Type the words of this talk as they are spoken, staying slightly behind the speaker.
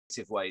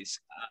ways.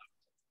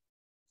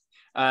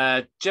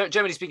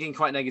 Generally speaking,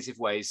 quite negative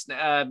ways.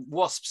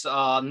 Wasps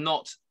are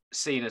not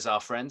seen as our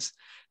friends.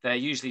 They're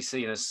usually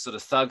seen as sort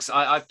of thugs.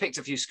 I've picked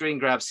a few screen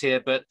grabs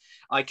here, but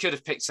I could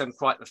have picked some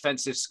quite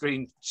offensive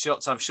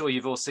screenshots. I'm sure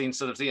you've all seen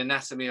sort of the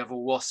anatomy of a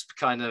wasp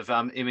kind of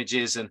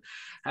images and,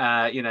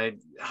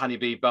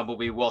 honeybee,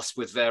 bumblebee, wasp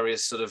with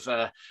various sort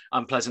of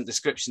unpleasant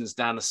descriptions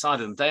down the side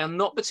of them. They are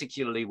not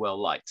particularly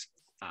well liked.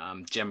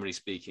 Generally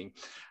speaking.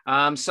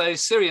 So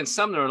Siri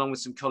Sumner, along with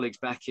some colleagues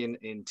back in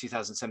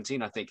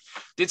 2017, I think,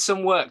 did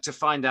some work to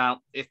find out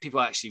if people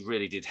actually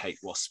really did hate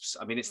wasps.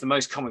 I mean, it's the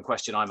most common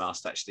question I'm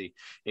asked, actually,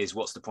 is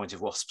what's the point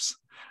of wasps?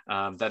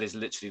 That is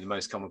literally the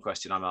most common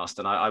question I'm asked.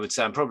 And I would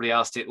say I'm probably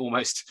asked it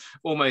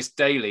almost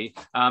daily.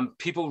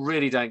 People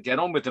really don't get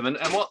on with them. And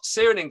what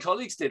Siri and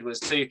colleagues did was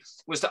to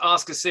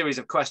ask a series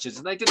of questions.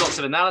 And they did lots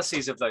of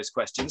analyses of those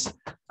questions.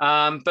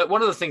 But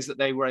one of the things that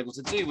they were able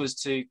to do was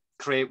to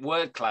create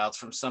word clouds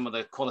from some of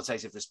the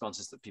qualitative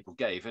responses that people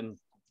gave. And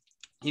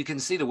you can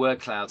see the word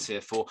clouds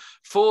here for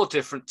 4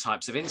 different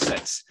types of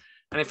insects.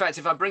 And in fact,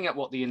 if I bring up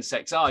what the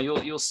insects are,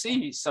 you'll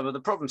see some of the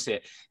problems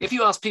here. If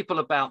you ask people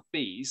about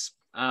bees,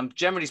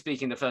 generally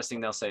speaking, the first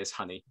thing they'll say is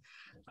honey,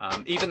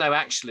 even though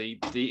actually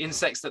the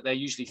insects that they're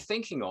usually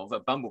thinking of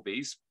are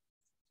bumblebees.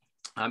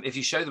 If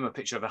you show them a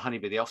picture of a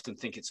honeybee, they often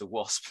think it's a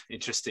wasp,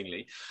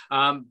 interestingly.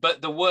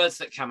 But the words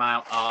that come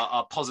out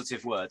are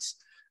positive words.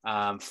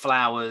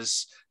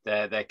 Flowers,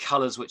 their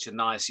colors, which are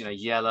nice,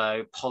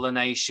 yellow,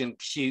 pollination,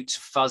 cute,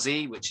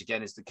 fuzzy, which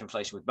again is the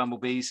conflation with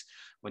bumblebees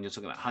when you're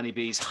talking about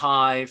honeybees,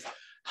 hive,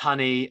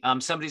 honey.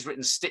 Somebody's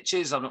written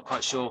stitches. I'm not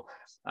quite sure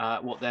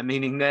what they're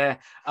meaning there.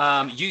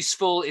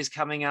 Useful is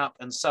coming up,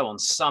 and so on.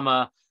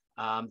 Summer.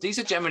 These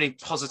are generally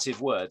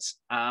positive words.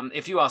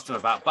 If you ask them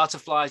about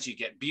butterflies, you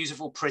get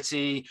beautiful,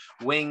 pretty,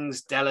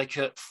 wings,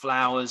 delicate,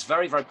 flowers,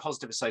 very, very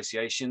positive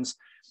associations.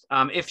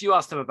 If you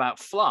ask them about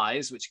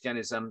flies, which again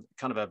is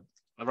kind of a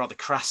rather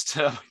crass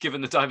term given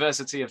the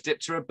diversity of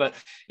Diptera, but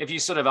if you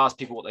sort of ask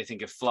people what they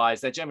think of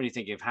flies, they're generally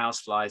thinking of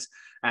house flies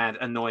and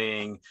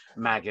annoying,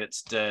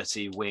 maggots,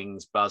 dirty,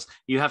 wings, buzz.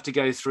 You have to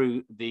go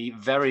through the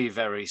very,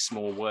 very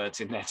small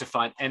words in there to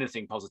find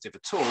anything positive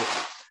at all.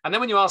 And then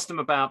when you ask them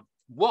about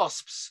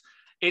wasps,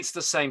 it's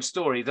the same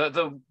story.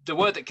 The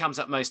word that comes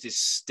up most is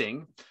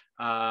sting.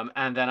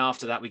 And then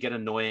after that, we get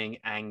annoying,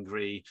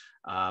 angry,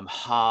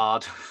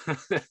 hard,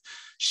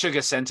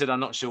 sugar-scented. I'm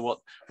not sure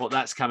what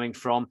that's coming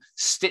from.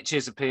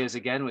 Stitches appears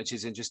again, which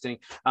is interesting.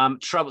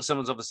 Trouble.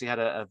 Someone's obviously had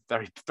a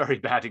very, very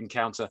bad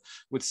encounter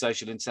with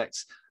social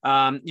insects.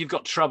 You've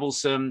got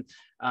troublesome,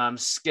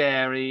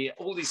 scary,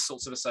 all these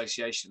sorts of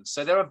associations.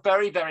 So there are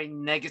very, very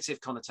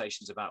negative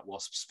connotations about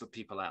wasps for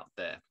people out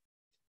there.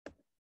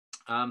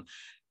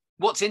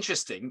 What's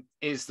interesting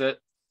is that,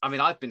 I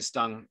mean, I've been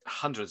stung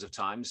hundreds of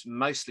times,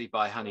 mostly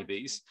by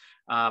honeybees.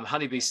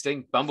 Honeybees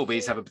sting.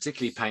 Bumblebees have a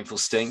particularly painful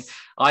sting.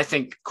 I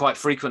think quite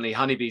frequently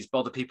honeybees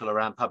bother people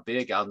around pub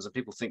beer gardens and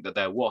people think that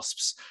they're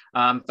wasps.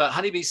 But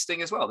honeybees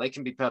sting as well. They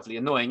can be perfectly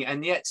annoying.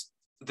 And yet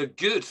the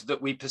good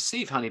that we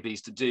perceive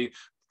honeybees to do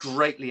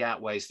greatly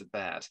outweighs the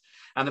bad.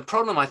 And the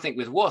problem, I think,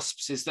 with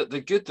wasps is that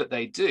the good that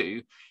they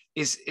do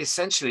is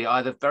essentially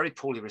either very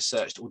poorly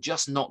researched or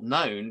just not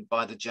known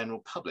by the general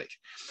public.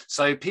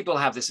 So people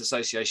have this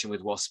association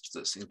with wasps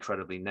that's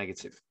incredibly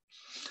negative.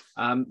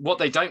 What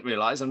they don't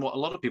realize, and what a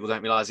lot of people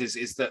don't realize,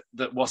 is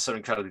that wasps are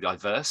incredibly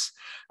diverse.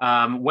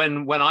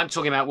 When I'm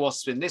talking about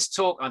wasps in this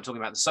talk, I'm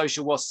talking about the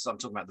social wasps, I'm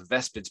talking about the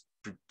vespids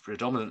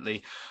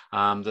predominantly,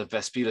 the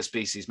Vespula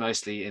species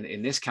mostly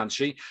in this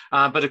country.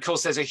 But of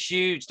course, there's a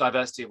huge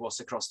diversity of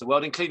wasps across the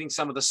world, including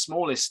some of the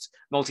smallest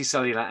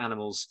multicellular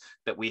animals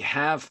that we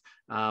have.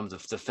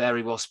 The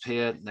fairy wasp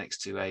here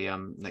next to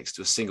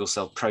a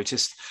single-celled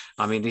protist.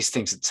 I mean, these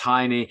things are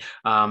tiny.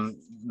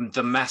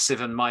 The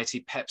massive and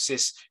mighty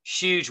Pepsis,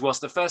 huge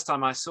wasp. The first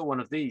time I saw one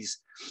of these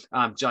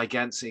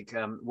gigantic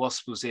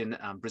wasps was in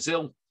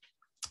Brazil.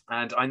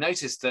 And I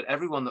noticed that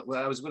everyone that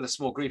I was with a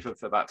small group of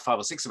about 5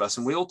 or 6 of us,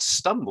 and we all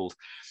stumbled,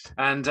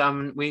 and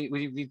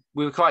we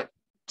were quite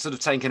sort of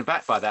taken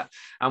aback by that.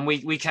 And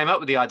we came up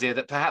with the idea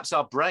that perhaps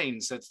our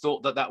brains had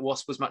thought that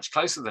wasp was much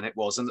closer than it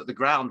was, and that the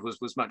ground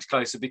was much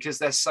closer because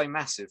they're so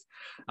massive.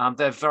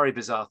 They're very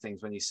bizarre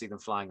things when you see them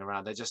flying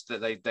around.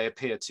 They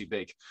appear too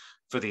big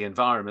for the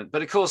environment.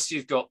 But of course,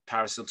 you've got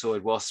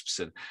parasitoid wasps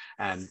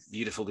and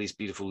these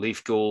beautiful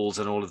leaf galls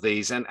and all of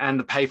these, and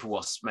the paper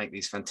wasps make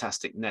these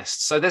fantastic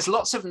nests. So there's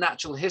lots of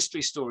natural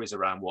history stories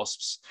around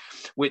wasps,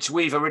 which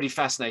weave a really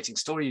fascinating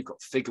story. You've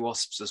got fig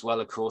wasps as well,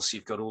 of course.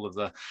 You've got all of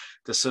the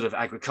sort of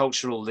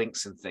agricultural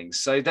links and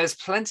things. So there's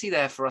plenty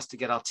there for us to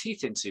get our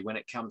teeth into when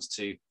it comes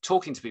to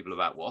talking to people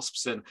about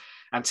wasps and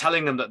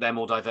telling them that they're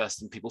more diverse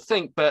than people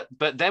think. But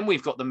then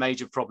we've got the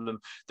major problem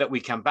that we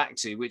come back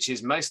to, which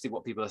is mostly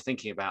what people are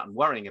thinking about and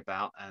worrying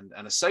about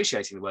and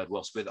associating the word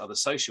wasp with other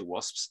social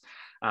wasps.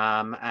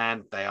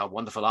 And they are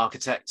wonderful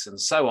architects and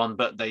so on,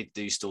 but they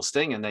do still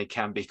sting and they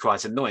can be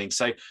quite annoying.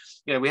 So,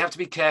 we have to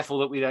be careful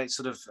that we don't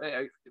sort of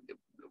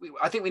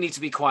I think we need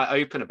to be quite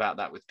open about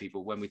that with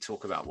people when we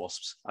talk about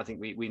wasps. I think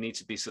we need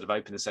to be sort of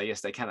open and say,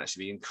 yes, they can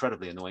actually be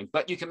incredibly annoying,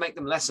 but you can make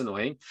them less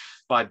annoying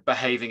by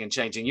behaving and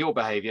changing your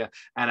behavior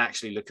and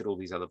actually look at all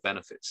these other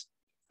benefits.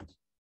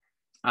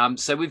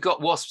 So we've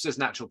got wasps as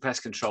natural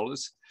pest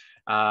controllers,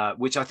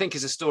 which I think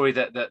is a story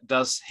that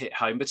does hit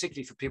home,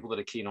 particularly for people that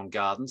are keen on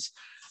gardens.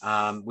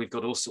 We've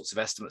got all sorts of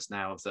estimates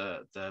now of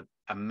the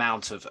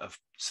amount of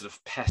sort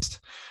of pest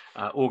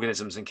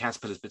organisms and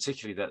caterpillars,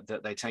 particularly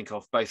that they take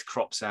off both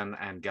crops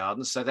and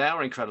gardens. So they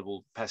are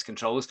incredible pest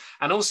controllers.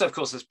 And also, of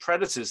course, as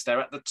predators,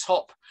 they're at the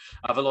top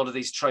of a lot of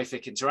these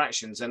trophic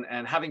interactions.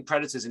 And having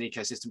predators in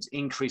ecosystems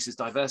increases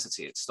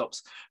diversity. It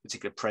stops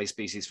particular prey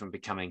species from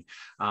becoming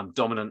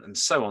dominant and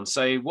so on.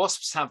 So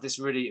wasps have this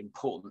really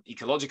important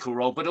ecological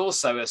role, but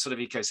also a sort of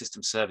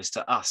ecosystem service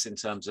to us in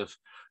terms of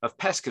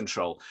pest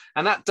control.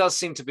 And that does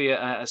seem to be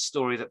a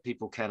story that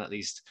people can at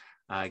least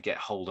get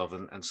hold of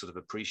and sort of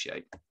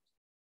appreciate.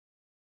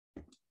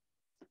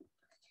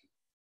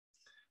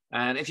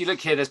 And if you look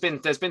here, there's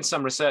been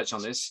some research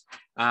on this,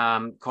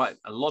 quite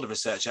a lot of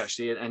research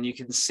actually, and you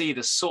can see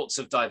the sorts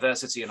of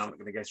diversity, and I'm not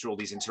going to go through all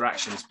these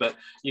interactions, but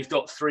you've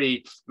got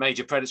 3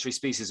 major predatory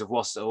species of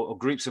wasps or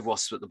groups of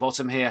wasps at the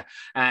bottom here,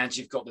 and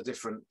you've got the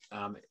different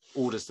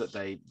orders that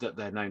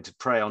they're known to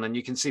prey on, and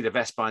you can see the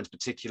Vespines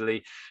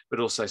particularly, but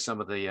also some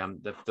of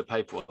the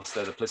paper wasps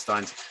there, the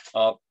Plistines,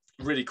 are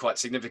really quite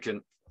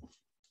significant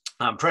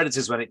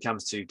predators when it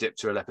comes to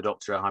Diptera,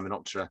 Lepidoptera,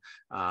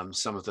 Hymenoptera,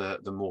 some of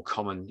the more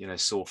common,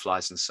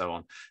 sawflies and so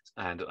on,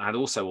 and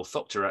also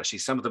Orthoptera, actually,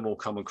 some of the more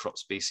common crop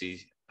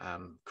species,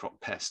 crop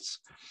pests.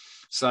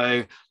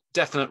 So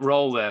definite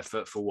role there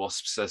for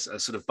wasps as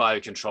sort of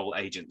biocontrol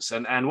agents.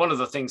 And one of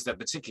the things that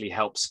particularly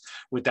helps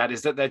with that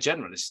is that they're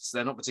generalists.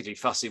 They're not particularly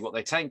fussy what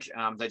they take.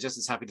 They're just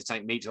as happy to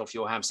take meat off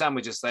your ham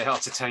sandwich as they are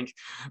to take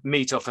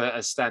meat off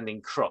a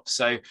standing crop.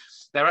 So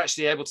they're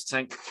actually able to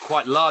take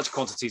quite large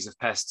quantities of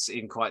pests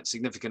in quite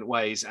significant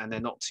ways, and they're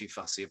not too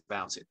fussy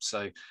about it.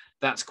 So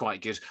that's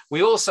quite good.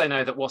 We also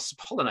know that wasps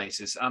are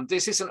pollinators.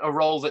 This isn't a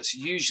role that's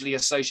usually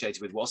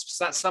associated with wasps.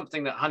 That's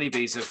something that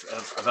honeybees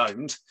have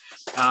owned,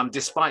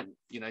 despite,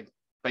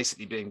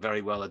 basically being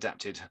very well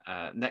adapted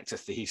nectar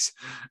thieves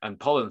and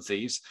pollen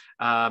thieves.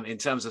 In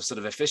terms of sort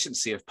of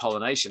efficiency of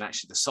pollination,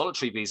 actually the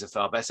solitary bees are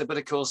far better, but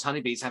of course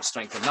honeybees have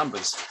strength in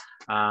numbers.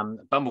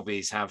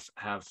 Bumblebees have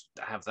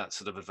that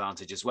sort of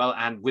advantage as well.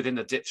 And within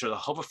the Diptera, the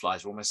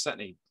hoverflies are almost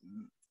certainly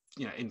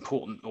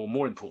important or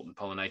more important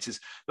pollinators,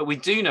 but we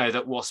do know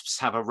that wasps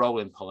have a role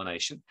in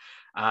pollination.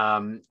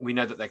 We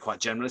know that they're quite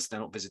generalist.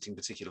 They're not visiting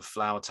particular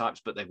flower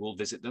types, but they will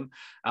visit them.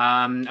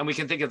 And we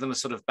can think of them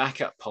as sort of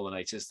backup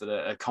pollinators that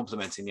are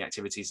complementing the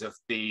activities of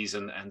bees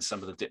and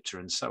some of the Diptera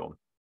and so on.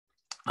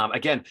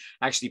 Again,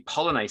 actually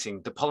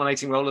the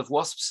pollinating role of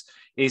wasps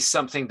is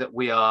something that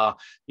we are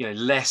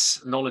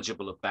less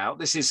knowledgeable about.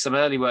 This is some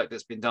early work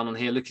that's been done on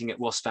here looking at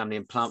wasp family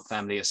and plant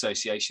family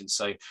associations,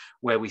 so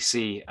where we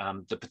see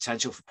the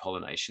potential for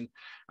pollination.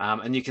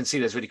 And you can see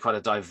there's really quite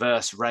a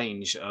diverse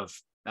range of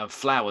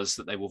flowers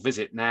that they will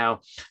visit. Now,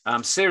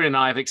 Siri and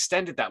I have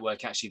extended that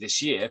work actually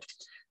this year.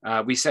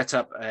 We set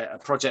up a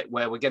project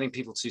where we're getting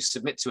people to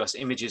submit to us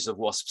images of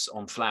wasps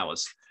on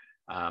flowers.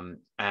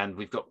 And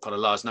we've got quite a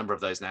large number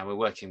of those now. We're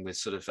working with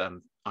sort of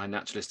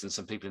iNaturalist and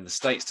some people in the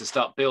States to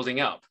start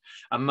building up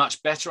a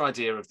much better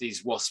idea of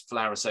these wasp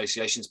flower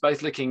associations,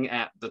 both looking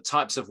at the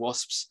types of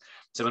wasps.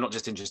 So we're not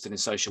just interested in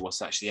social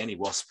wasps, actually any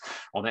wasp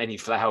on any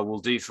flower will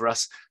do for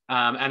us.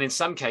 And in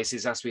some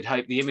cases, as we'd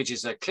hope, the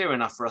images are clear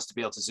enough for us to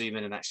be able to zoom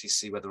in and actually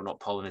see whether or not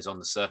pollen is on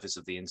the surface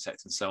of the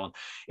insect and so on.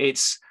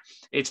 It's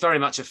very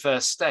much a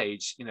first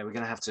stage. We're going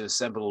to have to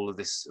assemble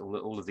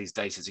all of these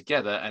data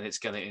together, and it's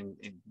going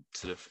to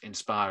sort of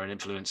inspire and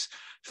influence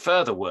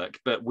further work.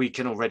 But we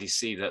can already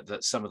see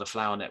that some of the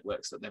flower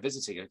networks that they're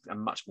visiting are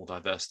much more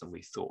diverse than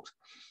we thought.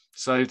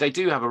 So they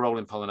do have a role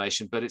in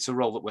pollination, but it's a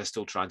role that we're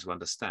still trying to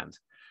understand.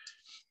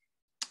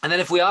 And then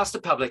if we ask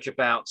the public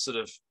about sort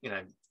of,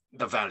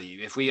 the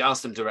value, if we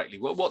ask them directly,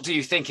 what do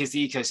you think is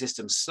the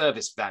ecosystem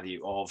service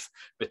value of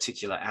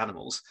particular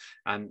animals?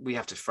 And we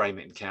have to frame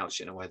it and couch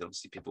it in a way that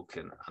obviously people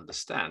can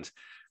understand.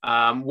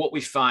 What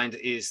we find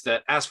is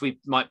that, as we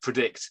might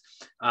predict,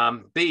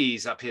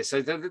 bees up here,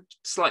 so they're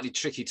slightly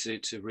tricky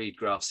to read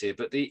graphs here,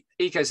 but the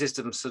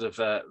ecosystem sort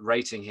of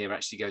rating here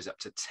actually goes up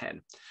to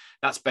 10.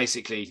 That's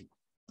basically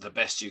the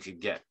best you can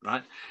get,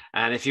 right?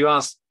 And if you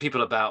ask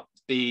people about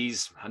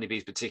bees,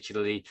 honeybees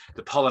particularly,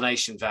 the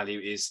pollination value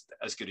is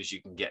as good as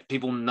you can get.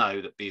 People know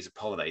that bees are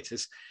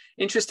pollinators.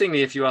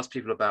 Interestingly, if you ask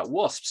people about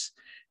wasps,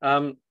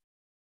 I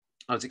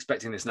was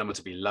expecting this number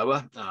to be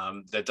lower.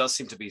 There does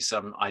seem to be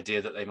some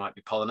idea that they might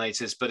be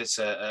pollinators, but it's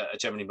a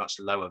generally much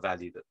lower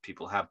value that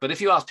people have. But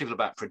if you ask people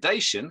about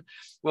predation,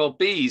 well,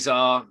 bees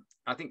are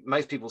I think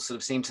most people sort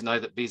of seem to know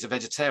that bees are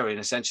vegetarian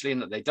essentially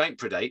and that they don't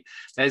predate.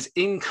 There's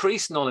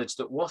increased knowledge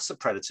that wasps are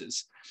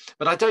predators,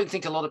 but I don't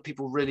think a lot of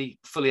people really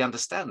fully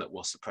understand that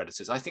wasps are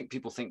predators. I think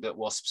people think that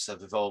wasps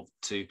have evolved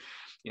to,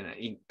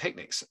 eat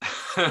picnics.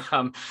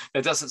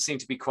 There doesn't seem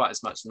to be quite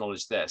as much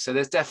knowledge there. So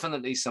there's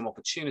definitely some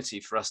opportunity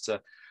for us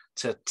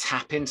to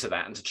tap into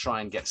that and to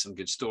try and get some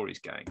good stories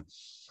going.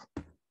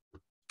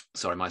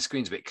 Sorry, my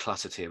screen's a bit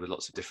cluttered here with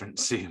lots of different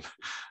Zoom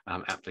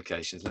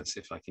applications. Let's see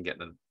if I can get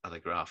the other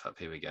graph up.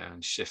 Here we go,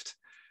 and shift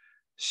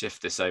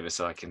this over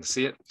so I can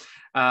see it.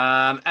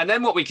 And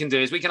then what we can do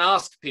is we can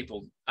ask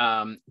people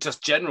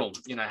just general,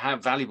 how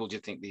valuable do you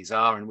think these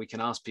are? And we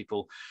can ask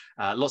people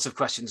lots of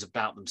questions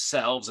about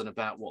themselves and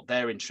about what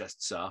their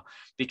interests are,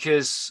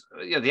 because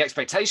the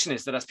expectation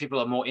is that as people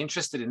are more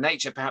interested in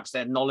nature, perhaps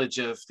their knowledge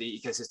of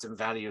the ecosystem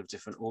value of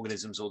different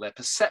organisms or their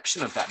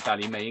perception of that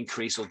value may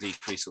increase or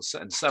decrease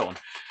and so on.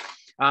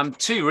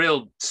 Two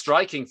real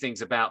striking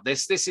things about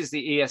this. This is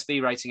the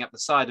ESV rating up the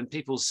side and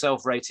people's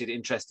self-rated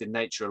interest in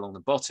nature along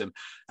the bottom.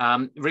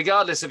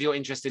 Regardless of your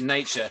interest in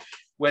nature,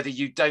 whether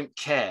you don't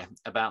care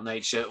about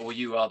nature or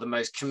you are the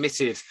most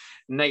committed,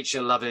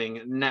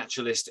 nature-loving,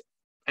 naturalist,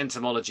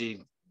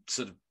 entomology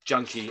sort of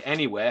junkie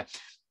anywhere,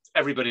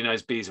 everybody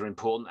knows bees are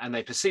important and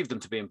they perceive them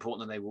to be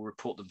important and they will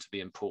report them to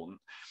be important.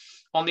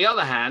 On the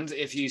other hand,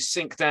 if you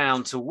sink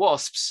down to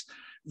wasps,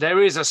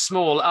 there is a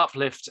small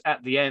uplift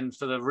at the end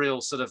for the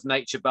real sort of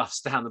nature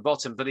buffs down the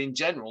bottom, but in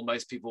general,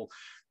 most people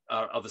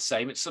are the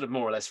same. It's sort of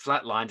more or less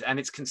flatlined and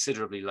it's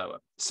considerably lower.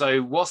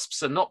 So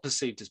wasps are not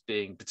perceived as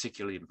being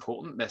particularly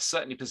important. They're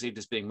certainly perceived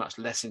as being much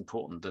less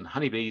important than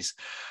honeybees.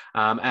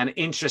 And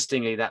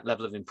interestingly, that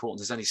level of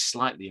importance is only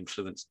slightly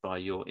influenced by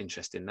your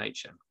interest in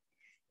nature.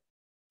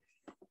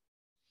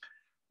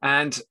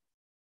 And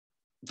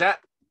that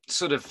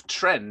sort of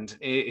trend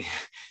is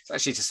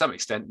actually to some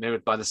extent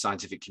mirrored by the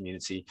scientific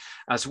community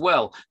as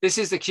well. This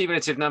is the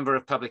cumulative number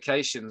of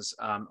publications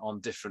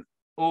on different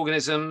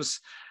organisms.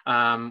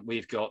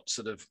 We've got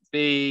sort of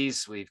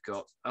bees, we've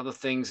got other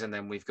things, and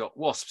then we've got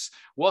wasps.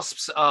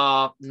 Wasps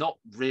are not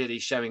really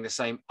showing the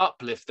same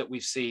uplift that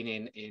we've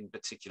seen in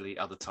particularly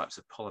other types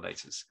of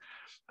pollinators.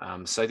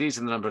 So these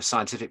are the number of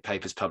scientific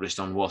papers published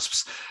on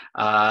wasps.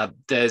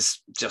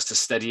 There's just a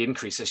steady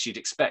increase as you'd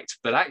expect,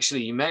 but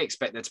actually you may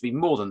expect there to be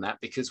more than that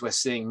because we're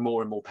seeing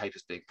more and more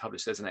papers being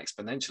published. There's an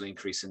exponential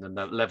increase in the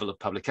level of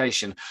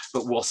publication,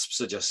 but wasps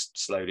are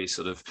just slowly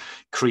sort of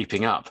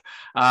creeping up.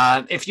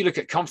 If you look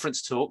at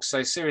conference talks,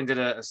 so Sirin did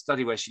a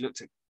study where she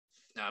looked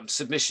at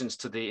submissions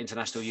to the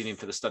International Union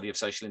for the Study of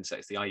Social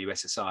Insects, the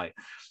IUSSI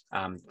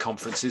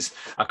conferences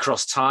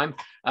across time.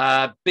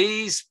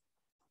 Bees,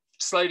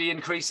 slowly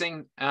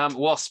increasing,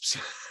 wasps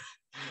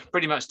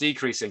pretty much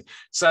decreasing.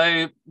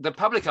 So the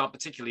public aren't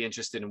particularly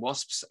interested in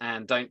wasps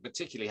and don't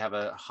particularly have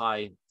a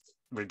high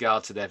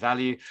regard to their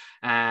value.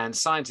 And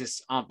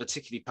scientists aren't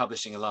particularly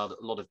publishing a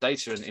lot of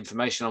data and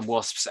information on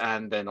wasps,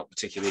 and they're not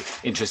particularly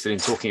interested in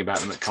talking about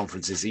them at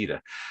conferences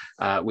either,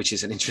 which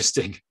is an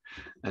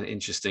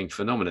interesting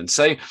phenomenon.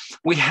 So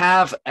we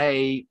have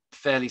a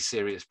fairly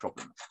serious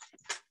problem.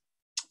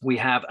 We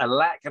have a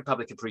lack of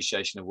public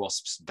appreciation of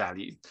wasps'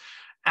 value.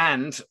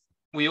 And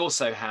we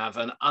also have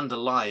an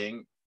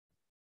underlying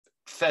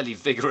fairly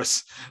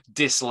vigorous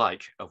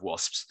dislike of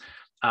wasps,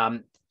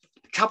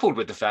 coupled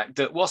with the fact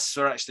that wasps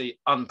are actually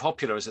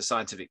unpopular as a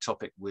scientific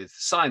topic with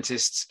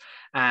scientists,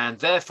 and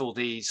therefore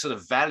the sort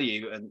of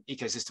value and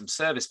ecosystem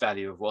service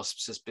value of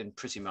wasps has been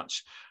pretty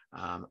much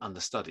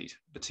understudied,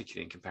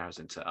 particularly in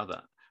comparison to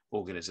other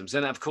organisms.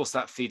 And of course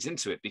that feeds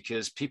into it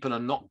because people are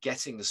not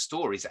getting the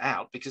stories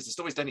out because the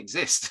stories don't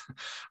exist,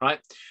 right?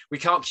 We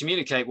can't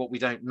communicate what we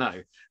don't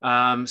know.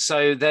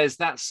 So there's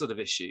that sort of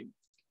issue.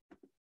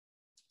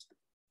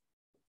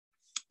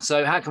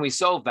 So how can we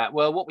solve that?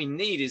 Well, what we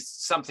need is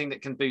something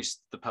that can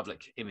boost the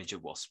public image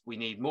of wasps. We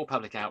need more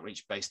public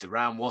outreach based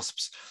around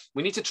wasps.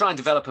 We need to try and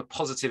develop a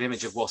positive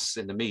image of wasps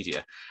in the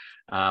media.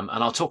 And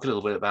I'll talk a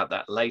little bit about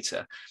that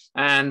later.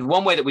 And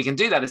one way that we can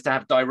do that is to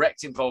have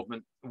direct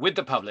involvement with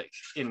the public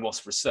in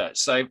wasp research.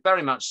 So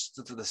very much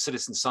to the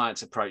citizen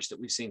science approach that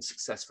we've seen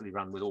successfully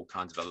run with all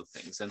kinds of other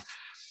things. And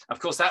of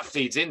course, that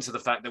feeds into the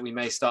fact that we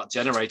may start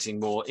generating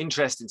more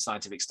interest in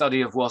scientific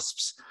study of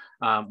wasps.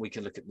 We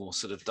can look at more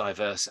sort of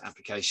diverse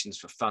applications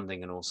for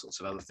funding and all sorts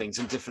of other things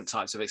and different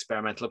types of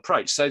experimental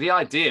approach. So the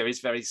idea is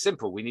very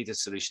simple. We need a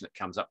solution that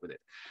comes up with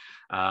it.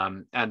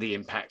 And the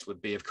impact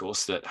would be, of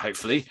course, that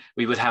hopefully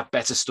we would have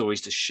better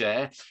stories to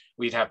share.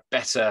 We'd have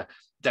better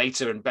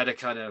data and better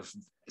kind of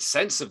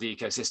sense of the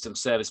ecosystem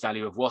service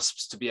value of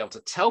wasps to be able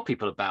to tell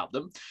people about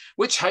them,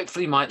 which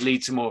hopefully might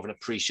lead to more of an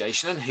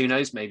appreciation and who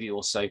knows, maybe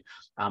also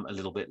a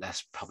little bit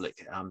less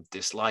public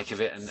dislike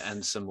of it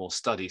and some more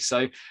study.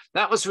 So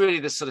that was really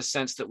the sort of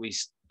sense that we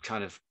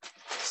kind of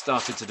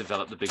started to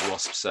develop the Big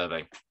Wasp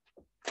Survey.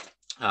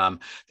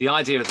 The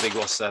idea of the Big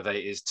Wasp Survey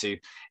is to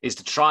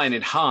try and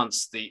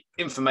enhance the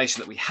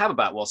information that we have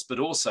about wasps, but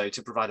also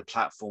to provide a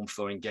platform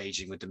for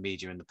engaging with the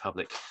media and the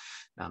public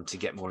to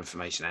get more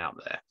information out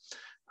there.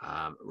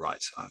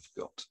 Right, I've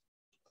got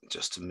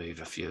just to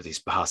move a few of these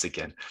bars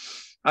again.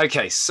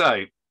 Okay,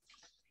 so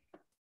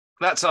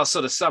that's our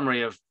sort of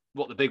summary of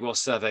what the Big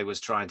Wasp survey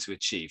was trying to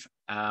achieve.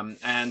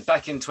 And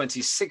back in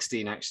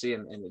 2016, actually,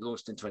 and it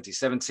launched in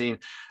 2017,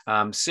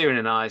 Ciaran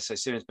and I, so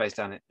Ciaran's based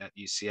down at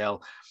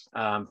UCL,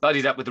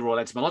 buddied up with the Royal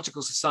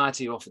Entomological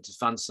Society, who offered to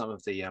fund some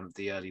of the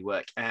early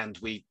work, and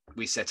we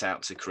set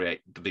out to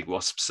create the Big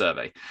Wasp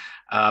survey.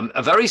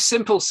 A very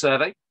simple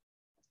survey.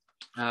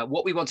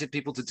 What we wanted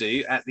people to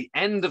do at the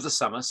end of the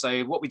summer,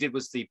 so what we did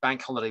was the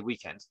bank holiday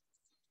weekend.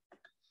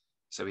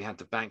 So we had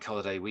the bank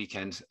holiday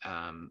weekend.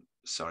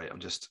 Sorry, I'm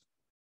just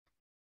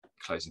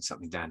closing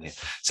something down here.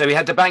 So we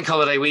had the bank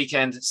holiday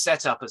weekend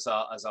set up as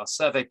our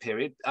survey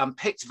period,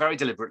 picked very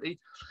deliberately.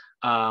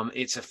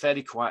 It's a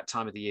fairly quiet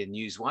time of the year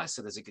news-wise,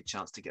 so there's a good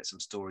chance to get some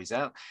stories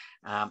out.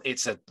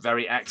 It's a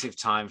very active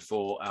time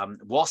for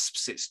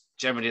wasps. It's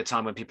generally a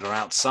time when people are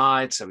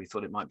outside, so we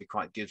thought it might be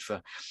quite good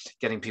for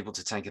getting people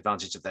to take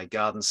advantage of their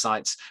garden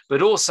sites.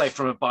 But also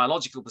from a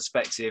biological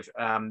perspective,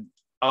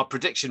 our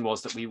prediction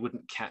was that we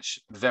wouldn't catch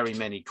very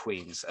many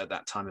queens at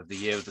that time of the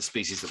year of the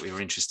species that we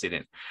were interested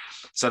in.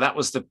 So that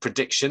was the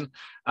prediction.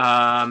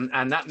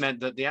 And that meant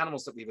that the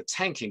animals that we were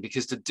tanking,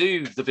 because to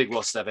do the Big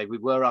Wasp survey, we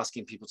were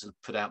asking people to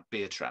put out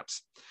beer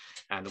traps.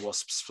 And the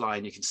wasps fly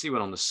in. You can see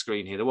one on the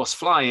screen here. The wasps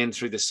fly in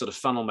through this sort of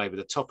funnel made with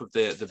the top of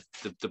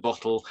the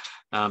bottle.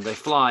 They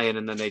fly in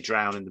and then they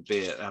drown in the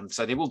beer.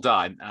 So they will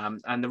die.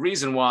 And the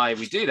reason why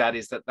we do that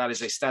is that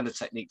is a standard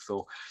technique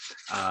for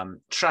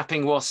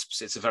trapping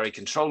wasps. It's a very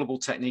controllable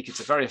technique.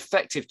 It's a very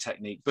effective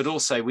technique. But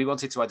also we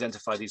wanted to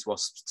identify these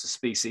wasps to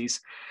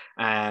species.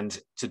 And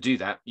to do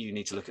that, you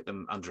need to look at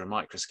them under a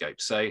microscope.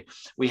 So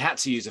we had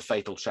to use a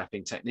fatal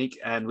trapping technique.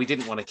 And we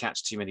didn't want to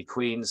catch too many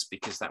queens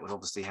because that would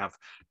obviously have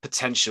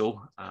potential.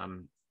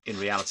 In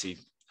reality,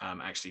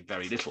 actually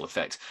very little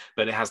effect,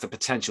 but it has the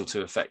potential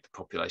to affect the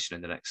population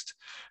in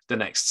the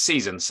next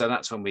season. So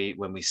that's when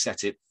we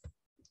set it.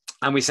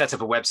 And we set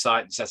up a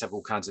website, set up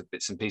all kinds of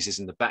bits and pieces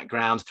in the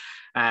background.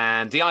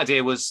 And the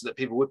idea was that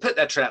people would put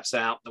their traps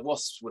out, the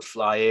wasps would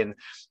fly in,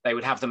 they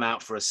would have them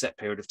out for a set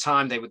period of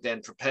time. They would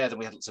then prepare them.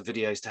 We had lots of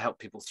videos to help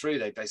people through.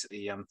 They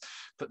basically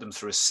put them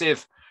through a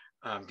sieve,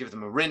 give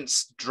them a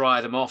rinse,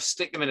 dry them off,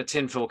 stick them in a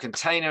tinfoil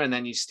container, and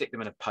then you stick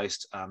them in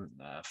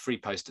a free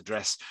post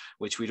address,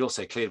 which we'd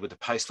also cleared with the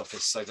post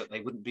office so that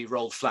they wouldn't be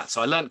rolled flat.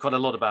 So I learned quite a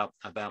lot about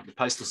the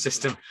postal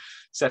system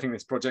setting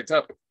this project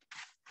up.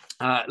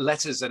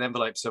 Letters and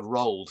envelopes are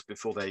rolled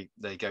before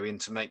they go in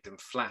to make them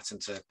flat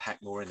and to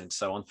pack more in and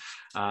so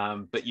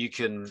on. But you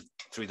can,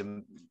 through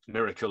the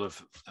miracle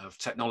of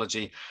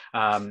technology,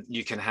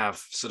 you can have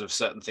sort of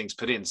certain things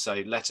put in. So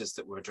letters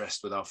that were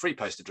addressed with our free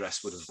post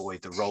address would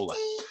avoid the roller,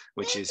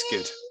 which is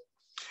good.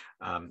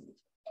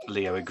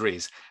 Leo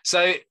agrees.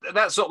 So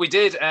that's what we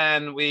did,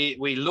 and we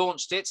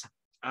launched it.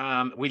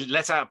 We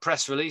let out a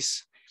press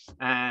release.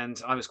 And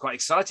I was quite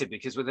excited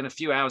because within a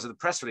few hours of the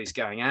press release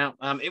going out,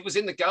 it was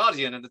in the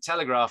Guardian and the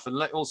Telegraph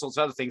and all sorts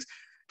of other things.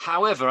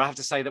 However, I have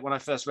to say that when I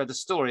first read the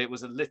story, it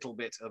was a little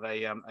bit of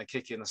a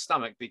kick in the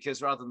stomach,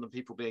 because rather than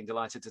people being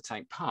delighted to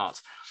take part,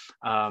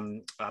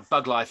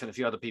 Bug Life and a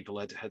few other people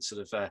had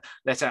sort of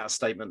let out a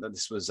statement that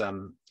this was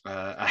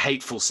a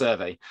hateful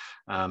survey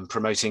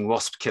promoting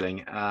wasp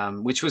killing,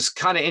 which was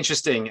kind of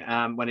interesting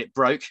when it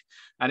broke,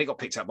 and it got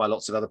picked up by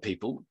lots of other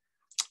people.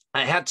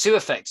 It had two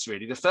effects,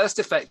 really. The first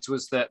effect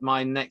was that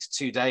my next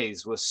 2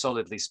 days were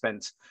solidly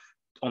spent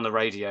on the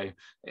radio,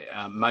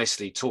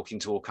 mostly talking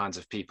to all kinds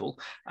of people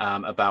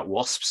about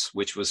wasps,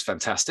 which was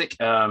fantastic.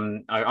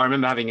 I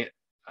remember having it.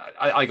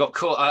 I got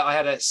caught. I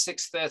had a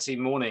 6:30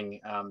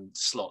 morning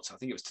slot. I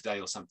think it was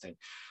today or something,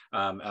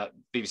 at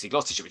BBC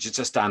Gloucestershire, which is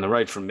just down the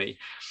road from me.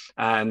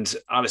 And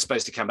I was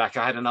supposed to come back.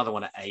 I had another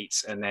one at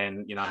 8, and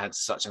then I had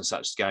such and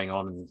such going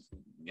on,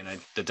 and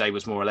the day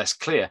was more or less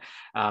clear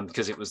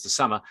because it was the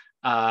summer.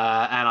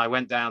 And I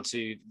went down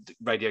to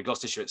Radio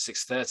Gloucestershire at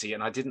 6:30,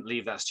 and I didn't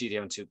leave that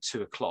studio until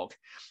 2 o'clock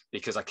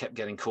because I kept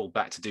getting called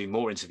back to do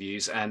more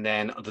interviews. And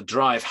then the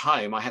drive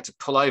home, I had to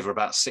pull over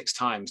about 6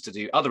 times to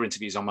do other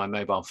interviews on my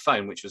mobile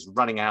phone, which was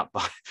running out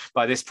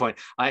by this point.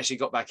 I actually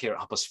got back here at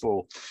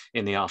 4:30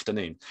 in the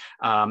afternoon.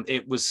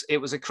 It was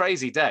a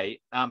crazy day,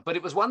 but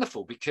it was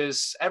wonderful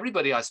because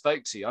everybody I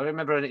spoke to, I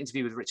remember an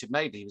interview with Richard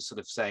Madeley. He was sort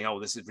of saying, "Oh,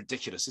 this is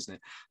ridiculous, isn't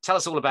it? Tell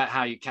us all about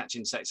how you catch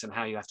insects and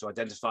how you have to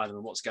identify them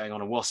and what's going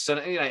on in wasps." And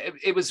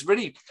it was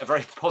really a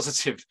very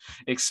positive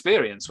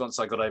experience once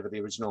I got over the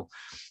original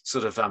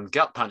sort of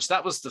gut punch.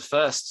 That was the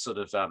first sort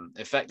of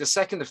effect. The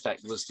second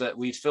effect was that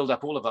we'd filled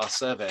up all of our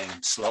surveying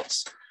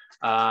slots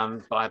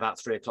by about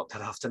 3 o'clock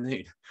that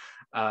afternoon.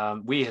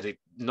 We had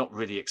not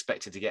really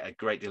expected to get a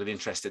great deal of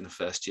interest in the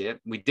first year.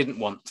 We didn't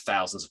want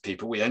thousands of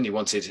people. We only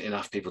wanted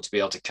enough people to be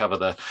able to cover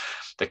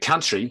the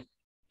country.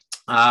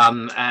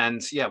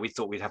 And yeah, we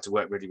thought we'd have to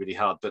work really, really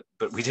hard,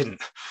 but we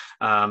didn't.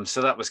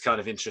 So that was kind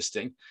of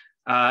interesting.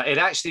 It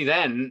actually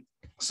then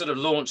sort of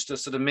launched a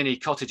sort of mini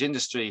cottage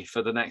industry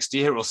for the next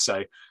year or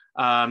so.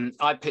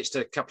 I pitched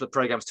a couple of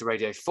programs to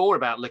Radio 4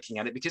 about looking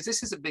at it, because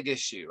this is a big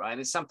issue, right?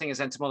 And it's something as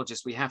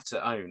entomologists we have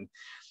to own.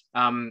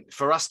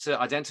 For us to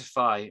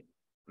identify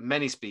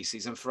many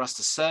species and for us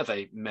to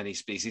survey many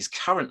species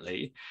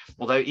currently,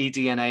 although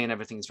eDNA and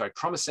everything is very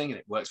promising and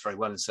it works very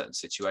well in certain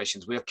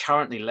situations, we are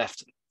currently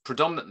left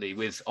predominantly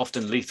with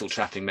often lethal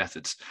trapping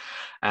methods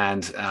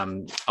and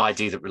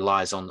ID that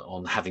relies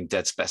on having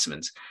dead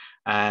specimens.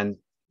 And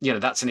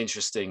that's an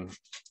interesting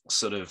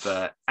sort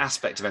of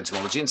aspect of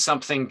entomology and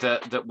something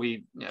that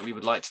we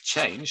would like to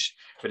change,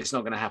 but it's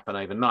not going to happen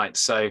overnight.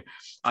 So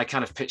I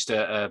kind of pitched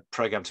a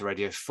program to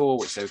Radio 4,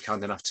 which they were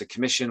kind enough to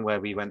commission, where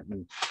we went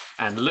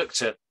and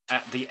looked at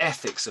the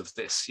ethics of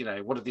this.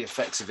 What are the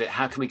effects of it?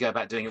 How can we go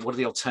about doing it? What are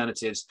the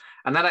alternatives?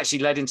 And that actually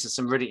led into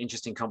some really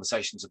interesting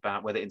conversations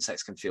about whether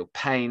insects can feel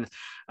pain,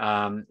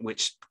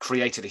 which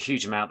created a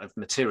huge amount of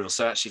material.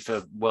 So actually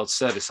for World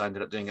Service, I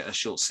ended up doing a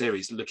short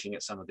series looking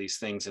at some of these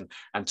things and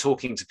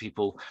talking to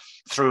people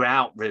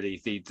throughout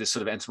really the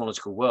sort of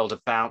entomological world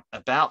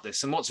about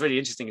this. And what's really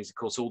interesting is, of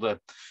course, all the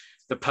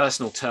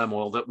personal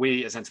turmoil that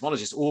we as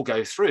entomologists all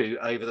go through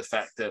over the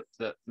fact that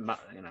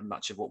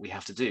much of what we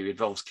have to do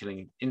involves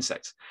killing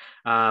insects.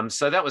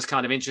 So that was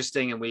kind of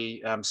interesting, and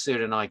we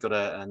Sarah and I got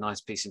a nice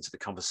piece into the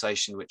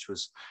conversation, which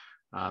was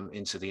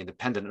into the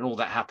Independent, and all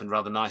that happened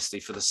rather nicely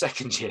for the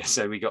second year.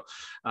 So we got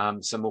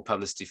some more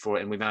publicity for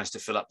it, and we managed to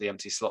fill up the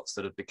empty slots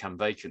that had become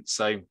vacant.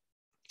 So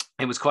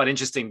it was quite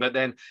interesting. But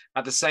then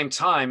at the same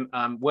time,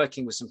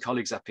 working with some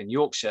colleagues up in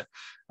Yorkshire,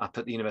 up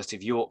at the University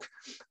of York,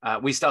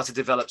 we started to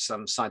develop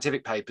some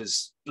scientific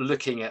papers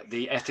looking at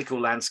the ethical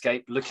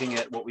landscape, looking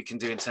at what we can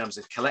do in terms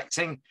of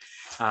collecting.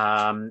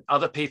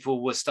 Other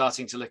people were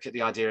starting to look at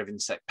the idea of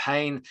insect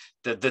pain.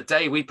 The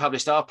day we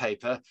published our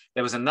paper,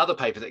 there was another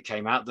paper that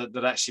came out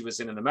that actually was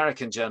in an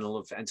American journal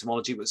of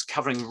entomology, was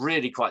covering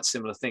really quite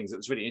similar things. It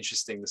was really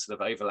interesting, the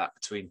sort of overlap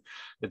between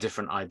the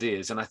different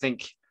ideas. And I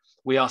think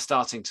we are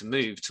starting to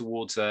move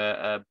towards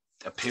a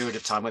period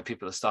of time where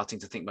people are starting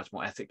to think much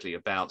more ethically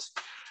about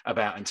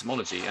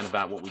entomology and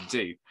about what we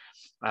do.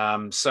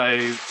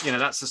 So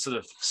that's the sort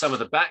of some of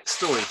the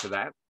backstory to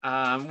that.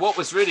 What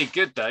was really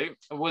good though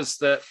was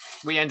that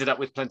we ended up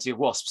with plenty of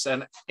wasps,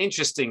 and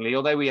interestingly,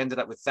 although we ended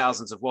up with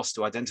thousands of wasps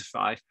to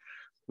identify,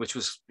 which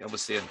was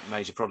obviously a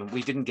major problem,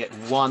 we didn't get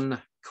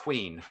one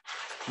queen,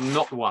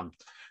 not one.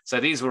 So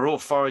these were all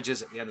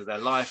foragers at the end of their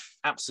life,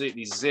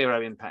 absolutely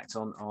zero impact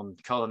on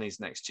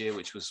colonies next year,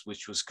 which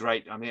was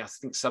great. I mean, I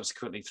think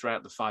subsequently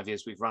throughout the 5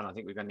 years we've run, I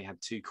think we've only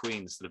had 2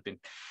 queens that have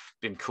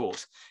been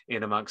caught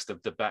in amongst the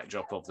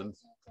backdrop of them,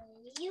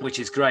 which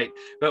is great.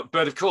 But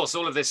of course,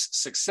 all of this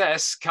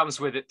success comes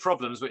with it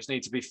problems which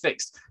need to be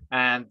fixed.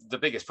 And the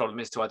biggest problem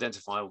is to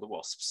identify all the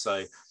wasps.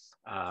 So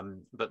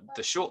but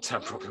the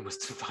short-term problem was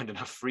to find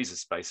enough freezer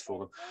space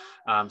for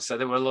them. So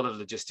there were a lot of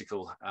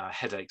logistical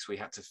headaches we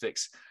had to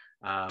fix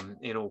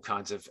in all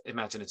kinds of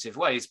imaginative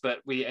ways, but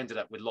we ended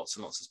up with lots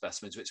and lots of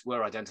specimens which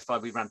were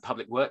identified. We ran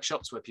public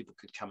workshops where people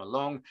could come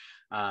along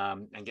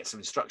and get some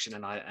instruction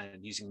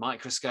and using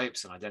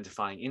microscopes and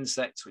identifying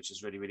insects, which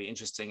was really, really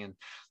interesting. And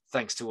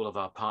thanks to all of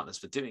our partners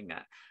for doing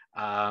that,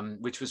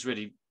 which was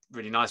really,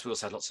 really nice. We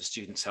also had lots of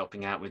students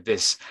helping out with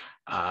this,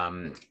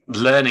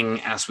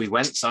 learning as we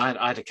went. So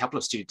I had a couple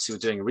of students who were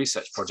doing a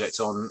research project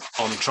on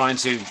trying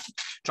to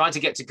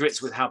get to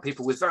grips with how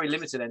people with very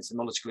limited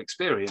entomological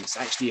experience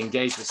actually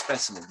engage with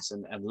specimens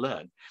and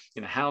learn.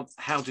 How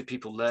do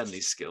people learn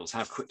these skills?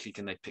 How quickly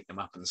can they pick them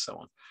up and so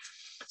on?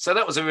 So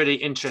that was a really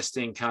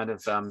interesting kind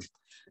of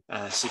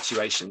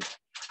situation.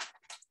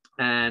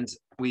 And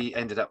we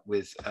ended up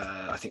with,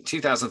 I think,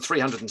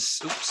 2,300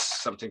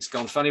 oops, something's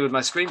gone funny with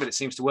my screen, but it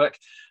seems to work.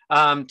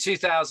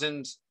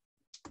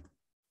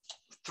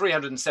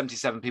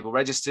 2,377 people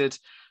registered.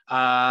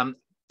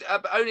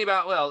 Only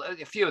about, well,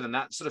 a few of them,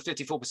 that sort of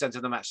 54%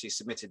 of them actually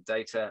submitted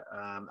data.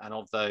 And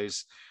of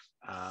those,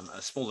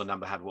 a smaller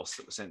number had wasps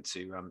that were sent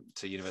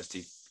to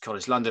University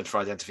College London for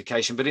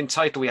identification. But in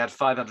total, we had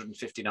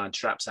 559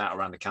 traps out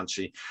around the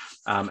country,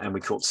 and we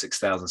caught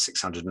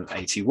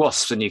 6,680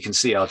 wasps. And you can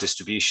see our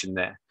distribution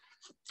there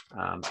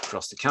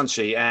across the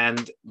country.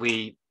 And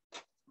we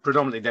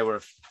predominantly, there were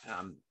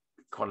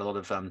quite a lot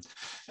of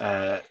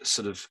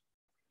sort of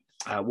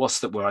wasps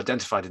that were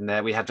identified in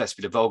there. We had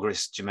Vespida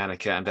vulgaris,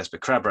 Germanica, and Vespa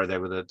crabro. They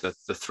were the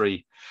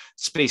 3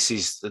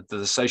 species,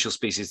 the social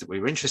species that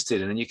we were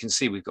interested in. And you can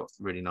see we've got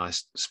really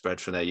nice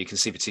spread from there. You can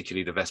see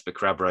particularly the Vespa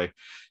crabro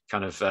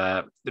kind of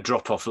the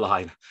drop-off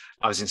line.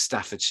 I was in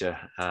Staffordshire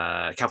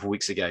a couple of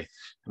weeks ago,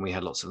 and we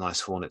had lots of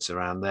nice hornets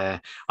around there.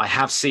 I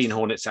have seen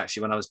hornets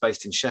actually when I was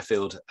based in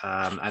Sheffield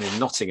and in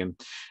Nottingham.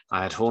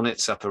 I had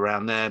hornets up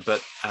around there,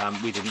 but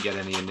we didn't get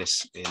any in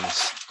this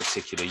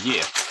particular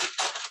year.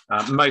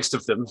 Most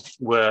of them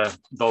were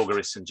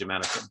vulgaris and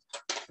Germanica.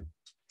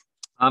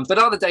 But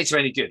are the data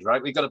any good,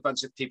 right? We've got a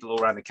bunch of people all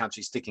around the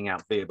country sticking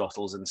out beer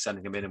bottles and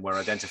sending them in, and we're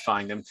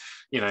identifying them,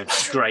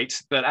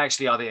 great, but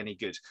actually, are they any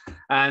good?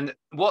 And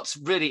what's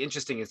really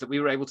interesting is that we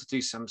were able to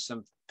do some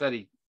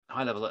fairly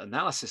high-level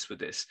analysis with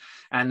this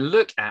and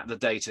look at the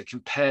data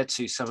compared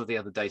to some of the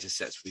other data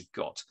sets we've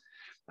got.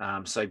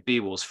 So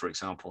BWAS, for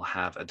example,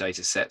 have a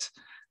data set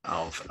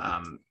of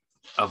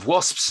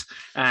wasps,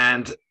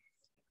 and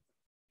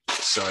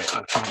sorry,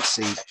 I can't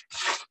see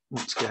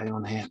what's going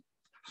on here.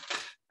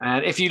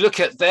 And if you look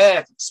at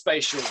their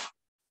spatial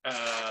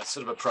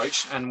sort of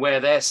approach and where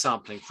they're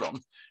sampling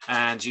from,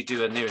 and you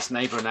do a nearest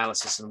neighbor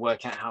analysis and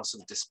work out how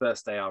sort of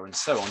dispersed they are and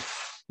so on,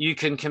 you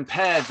can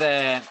compare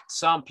their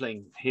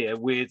sampling here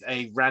with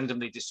a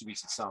randomly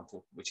distributed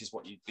sample, which is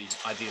what you'd be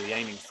ideally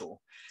aiming for.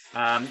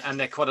 And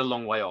they're quite a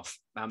long way off.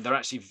 They're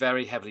actually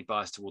very heavily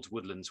biased towards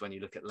woodlands when you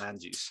look at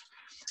land use.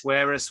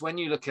 Whereas when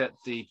you look at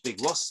the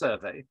Big WASP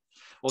survey,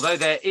 although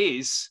there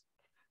is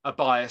a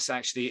bias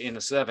actually in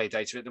the survey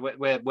data,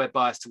 we're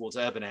biased towards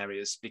urban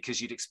areas, because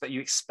you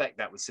expect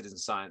that with citizen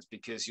science,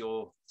 because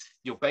you're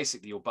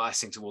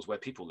biasing towards where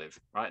people live,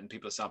 right? And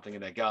people are sampling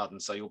in their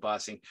gardens, so you're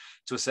biasing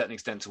to a certain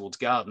extent towards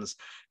gardens.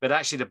 But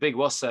actually the Big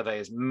WASP survey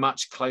is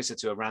much closer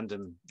to a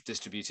random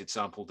distributed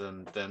sample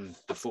than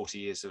the 40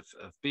 years of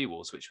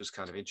BWAS, which was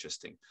kind of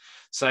interesting.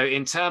 So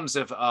in terms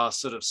of our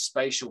sort of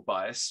spatial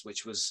bias,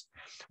 which was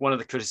one of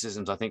the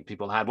criticisms I think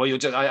people had, well,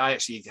 I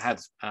actually had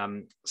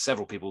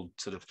several people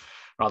sort of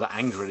rather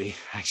angrily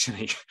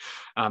actually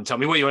tell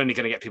me, well, you're only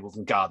going to get people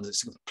from gardens.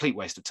 It's a complete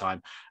waste of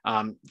time.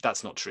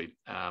 That's not true.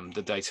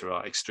 The data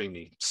are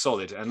extremely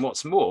solid. And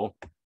what's more,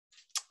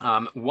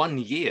 1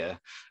 year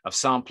of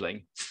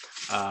sampling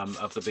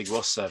of the Big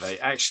WASP survey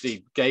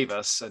actually gave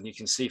us, and you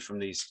can see from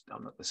these,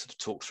 I'm not going to sort of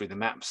talk through the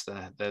maps,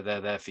 they're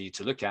there for you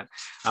to look at.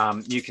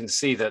 You can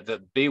see that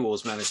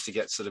BWAS managed to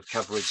get sort of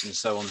coverage and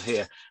so on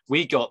here.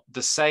 We got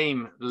the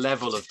same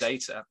level of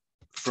data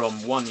from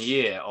 1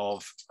 year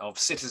of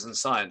citizen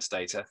science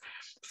data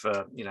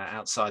for, you know,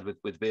 outside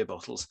with beer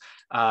bottles,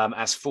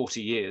 as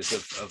 40 years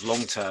of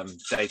long-term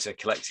data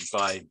collected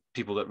by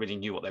people that really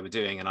knew what they were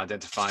doing and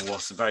identifying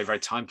what's very, very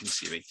time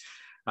consuming.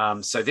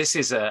 So this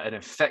is an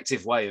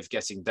effective way of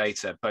getting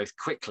data both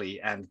quickly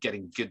and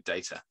getting good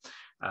data,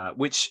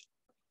 which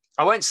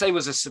I won't say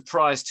was a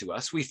surprise to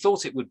us. We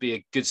thought it would be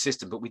a good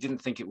system, but we didn't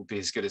think it would be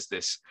as good as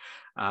this.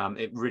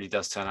 It really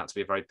does turn out to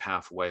be a very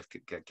powerful way of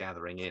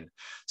gathering in.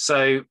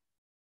 So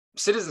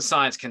citizen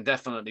science can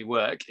definitely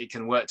work. It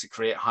can work to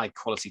create high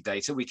quality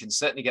data. We can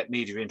certainly get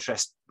media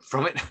interest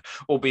from it,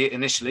 albeit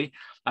initially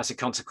as a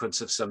consequence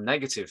of some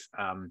negative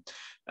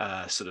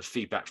sort of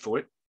feedback for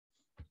it.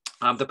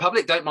 The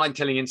public don't mind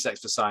killing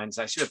insects for science.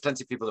 Actually, there are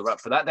plenty of people that were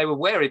up for that. They were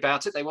wary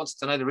about it. They wanted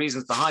to know the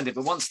reasons behind it.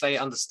 But once they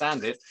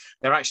understand it,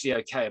 they're actually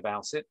okay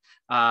about it.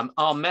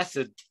 Our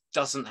method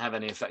doesn't have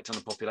any effect on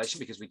the population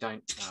because we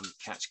don't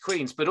catch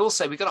queens. But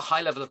also, we've got a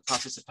high level of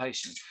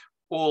participation.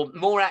 Or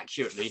more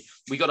accurately,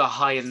 we got a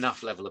high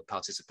enough level of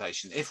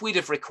participation. If we'd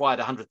have required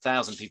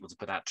 100,000 people to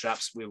put out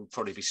traps, we would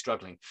probably be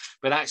struggling.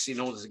 But actually,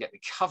 in order to get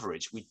the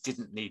coverage, we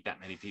didn't need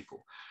that many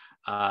people.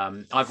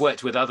 I've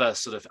worked with other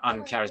sort of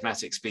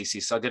uncharismatic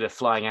species. So I did a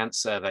flying ant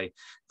survey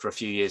for a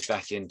few years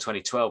back in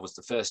 2012 was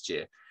the first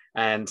year.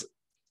 And,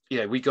 you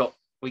know, we got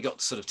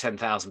sort of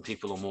 10,000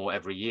 people or more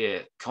every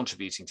year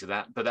contributing to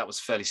that, but that was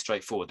fairly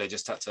straightforward. They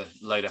just had to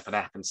load up an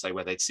app and say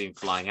where they'd seen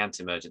flying ant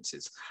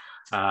emergencies.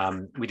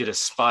 We did a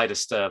spider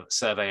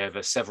survey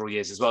over several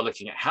years as well,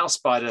 looking at house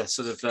spider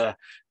sort of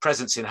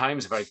presence in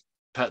homes, a very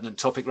pertinent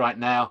topic right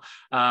now.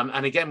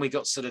 And again, we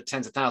got sort of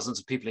tens of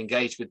thousands of people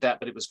engaged with that,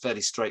 but it was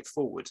fairly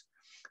straightforward.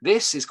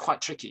 This is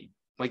quite tricky.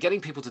 We're getting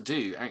people to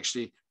do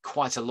actually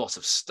quite a lot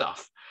of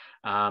stuff.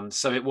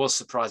 So it was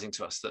surprising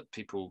to us that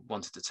people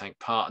wanted to take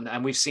part,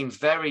 and we've seen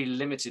very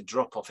limited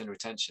drop off in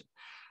retention.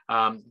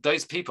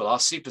 Those people are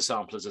super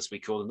samplers, as we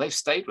call them. They've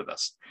stayed with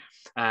us,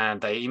 and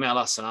they email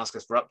us and ask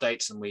us for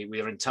updates, and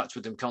we are in touch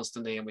with them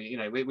constantly. And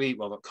we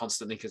well, not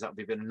constantly because that would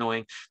be a bit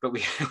annoying, but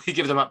we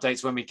give them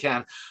updates when we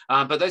can.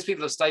 But those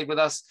people have stayed with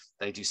us.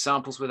 They do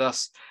samples with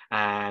us,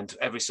 and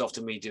every so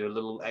often we do a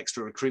little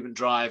extra recruitment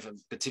drive, and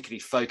particularly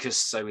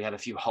focused. So we had a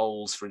few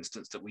holes, for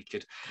instance, that we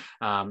could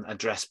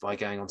address by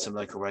going on some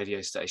local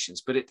radio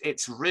stations. But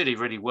it's really,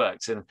 really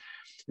worked. And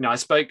you know,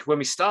 when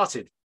we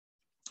started,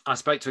 I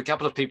spoke to a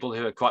couple of people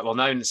who are quite well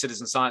known in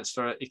citizen science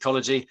for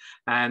ecology,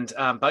 and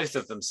both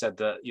of them said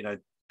that, you know,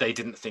 they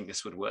didn't think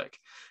this would work.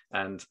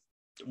 And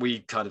we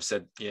kind of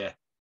said, yeah,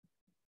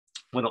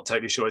 we're not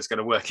totally sure it's going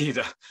to work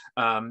either.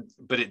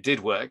 But it did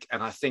work.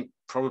 And I think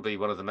probably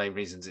one of the main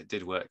reasons it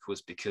did work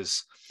was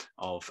because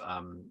of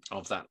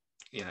that,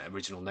 you know,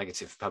 original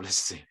negative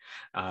publicity.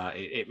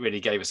 It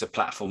really gave us a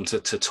platform to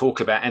talk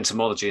about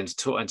entomology and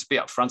to be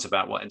upfront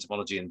about what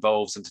entomology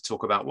involves and to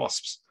talk about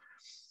wasps.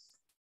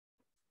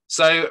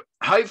 So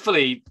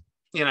hopefully,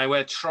 you know,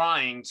 we're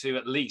trying to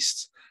at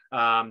least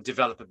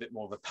develop a bit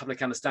more of a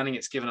public understanding.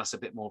 It's given us a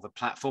bit more of a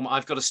platform.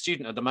 I've got a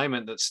student at the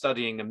moment that's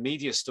studying the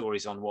media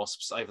stories on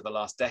wasps over the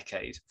last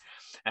decade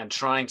and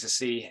trying to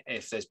see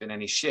if there's been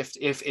any shift,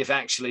 if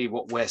actually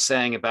what we're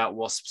saying about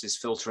wasps is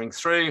filtering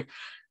through.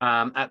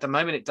 At the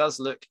moment, it does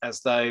look as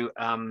though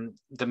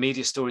the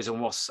media stories on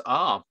wasps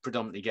are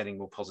predominantly getting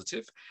more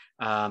positive.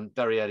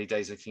 Very early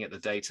days looking at the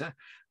data.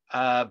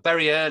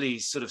 Very early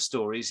sort of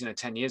stories, you know,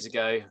 10 years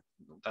ago,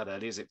 not that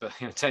early is it, but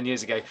you know, 10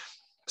 years ago,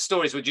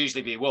 stories would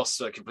usually be wasps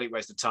are a complete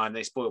waste of time.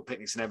 They spoil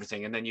picnics and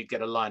everything. And then you'd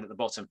get a line at the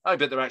bottom. Oh,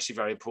 but they're actually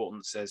very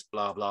important. It says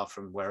blah, blah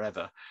from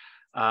wherever.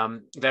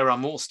 There are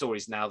more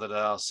stories now that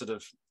are sort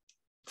of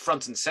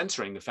front and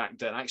centering the fact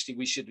that actually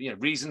we should,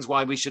 reasons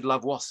why we should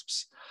love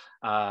wasps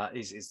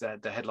is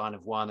the headline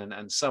of one,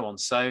 and so on.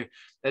 So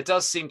there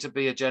does seem to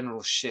be a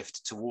general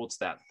shift towards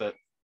that. But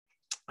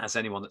as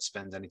anyone that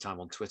spends any time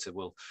on Twitter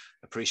will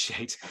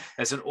appreciate,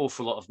 there's an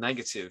awful lot of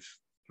negative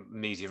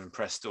media and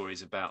press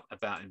stories about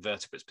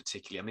invertebrates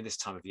particularly. I mean, this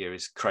time of year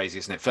is crazy,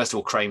 isn't it? First of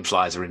all, crane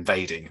flies are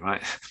invading,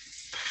 right?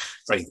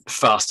 Very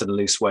fast and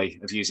loose way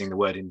of using the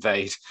word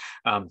invade.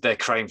 They're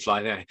crane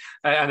fly there.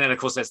 And then of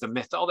course there's the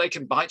myth, they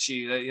can bite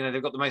you.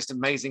 They've got the most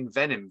amazing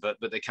venom, but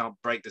they can't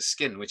break the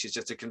skin, which is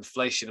just a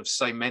conflation of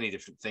so many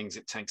different things.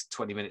 It takes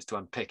 20 minutes to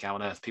unpick how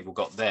on earth people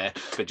got there,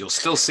 but you'll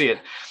still see it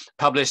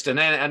published. And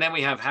then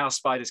we have house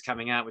spiders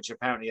coming out, which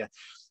apparently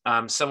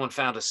someone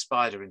found a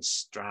spider in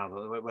Stroud.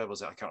 Where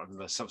was it? I can't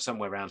remember.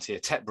 Somewhere around here,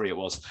 Tetbury it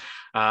was,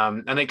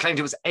 and they claimed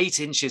it was 8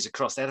 inches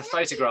across. They had a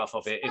photograph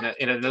of it in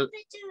a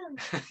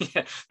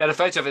yeah, they had a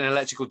photo of it in an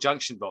electrical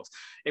junction box.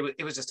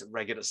 It was just a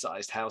regular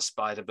sized house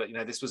spider, but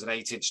this was an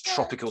 8-inch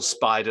tropical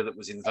spider that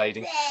was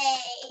invading.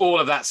 All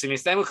of that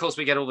silliness. Then of course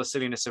we get all the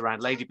silliness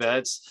around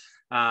ladybirds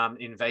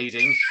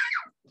invading,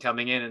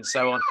 coming in, and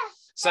so on.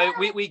 So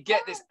we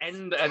get this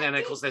end, and then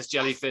of course there's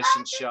jellyfish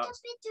and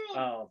sharks.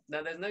 Oh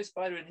no, there's no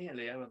spider in here,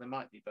 Leo. Well, there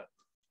might be, but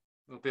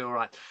we'll be all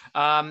right.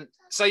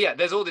 So yeah,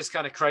 there's all this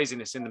kind of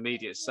craziness in the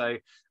media. So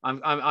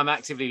I'm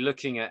actively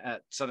looking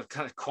at sort of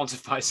kind of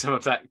quantify some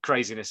of that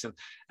craziness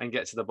and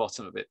get to the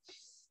bottom of it.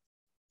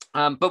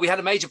 But we had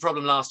a major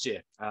problem last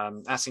year,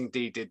 as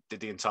indeed did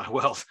the entire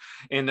world,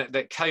 in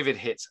that COVID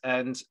hit,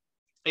 and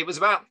it was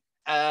about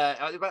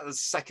the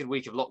second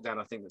week of lockdown,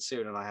 I think, that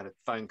Cyril and I had a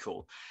phone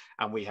call,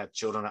 and we had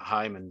children at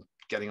home and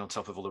getting on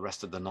top of all the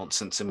rest of the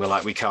nonsense, and we're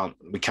like, we can't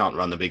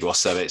run the big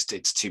wasp survey.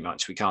 It's too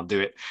much. We can't do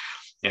it.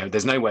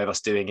 There's no way of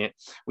us doing it.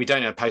 We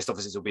don't know post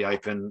offices will be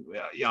open.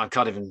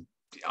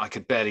 I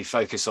could barely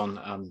focus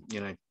on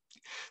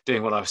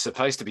doing what I was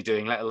supposed to be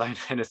doing, let alone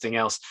anything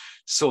else,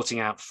 sorting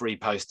out free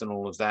post and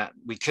all of that.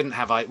 We couldn't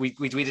have, we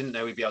didn't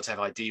know we'd be able to have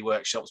ID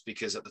workshops,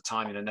 because at the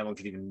time, no one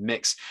could even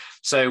mix.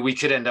 So we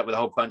could end up with a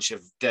whole bunch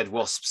of dead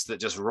wasps that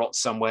just rot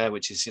somewhere,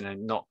 which is,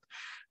 not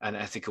an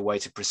ethical way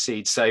to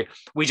proceed. So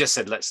we just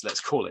said,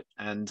 let's call it.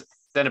 And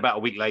then about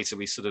a week later,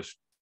 we sort of,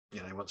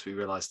 once we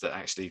realized that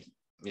actually,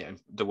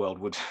 the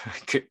world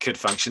could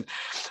function,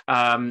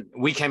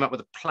 we came up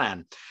with a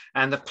plan.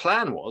 And the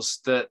plan was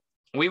that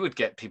we would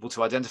get people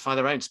to identify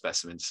their own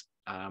specimens,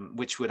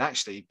 which would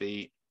actually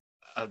be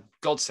a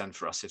godsend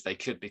for us if they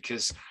could,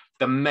 because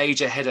the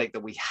major headache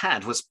that we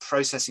had was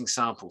processing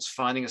samples,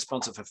 finding a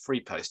sponsor for free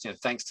post.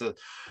 Thanks to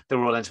the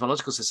Royal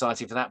Entomological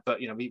Society for that, but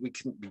we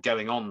couldn't be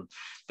going on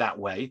that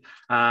way.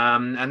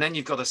 And then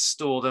you've got to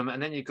store them,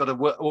 and then you've got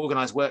to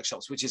organize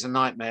workshops, which is a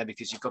nightmare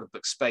because you've got to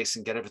book space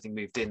and get everything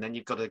moved in. Then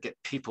you've got to get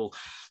people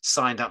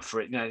signed up for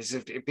it.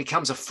 It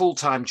becomes a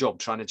full-time job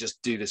trying to just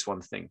do this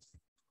one thing.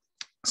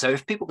 So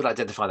if people could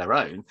identify their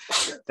own,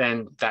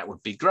 then that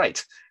would be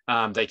great.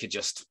 They could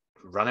just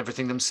run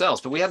everything themselves,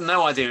 but we had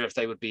no idea if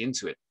they would be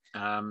into it.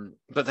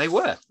 But they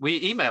were.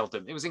 We emailed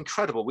them. It was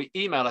incredible. We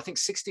emailed, I think,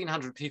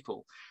 1,600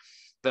 people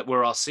that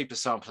were our super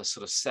samplers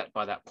sort of set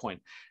by that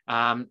point.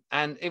 And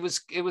it was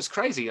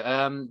crazy.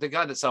 The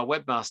guy that's our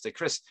webmaster,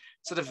 Chris,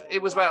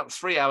 it was about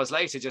 3 hours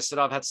later, just said,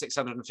 I've had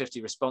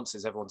 650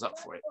 responses. Everyone's up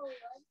for it.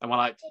 And we're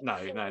like, no,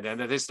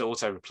 this is the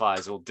auto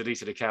replies or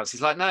deleted accounts.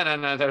 He's like,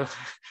 no.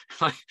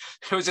 Like,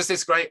 it was just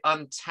this great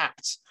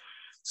untapped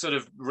sort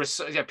of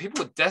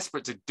people were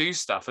desperate to do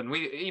stuff, and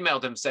we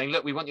emailed them saying,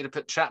 look, we want you to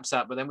put traps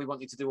out, but then we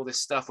want you to do all this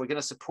stuff. We're going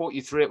to support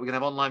you through it. We're going to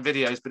have online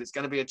videos, but it's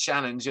going to be a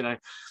challenge.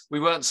 We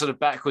weren't sort of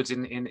backwards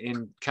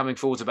in coming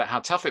forwards about how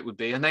tough it would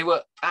be, and they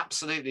were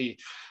absolutely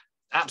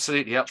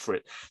up for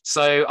it.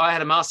 So I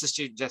had a master's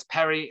student, Jess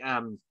Perry.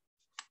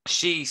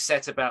 She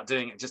set about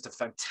doing just a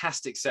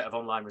fantastic set of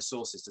online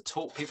resources to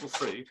talk people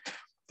through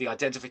the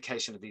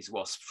identification of these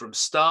wasps from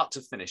start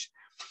to finish.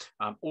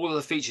 All of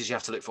the features you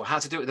have to look for, how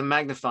to do it with a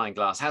magnifying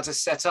glass, how to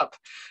set up,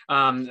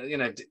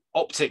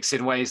 optics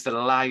in ways that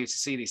allow you to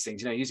see these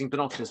things, using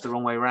binoculars the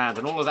wrong way around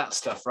and all of that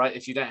stuff, right?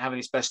 If you don't have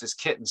any specialist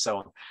kit and so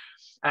on.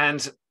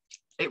 And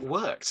it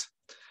worked.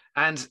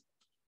 And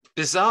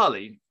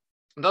bizarrely,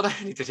 not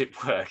only did it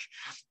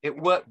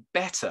work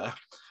better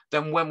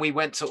than when we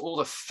went to all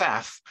the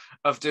faff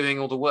of doing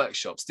all the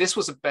workshops. This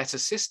was a better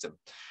system.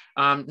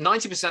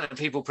 90% of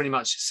people pretty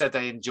much said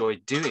they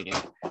enjoyed doing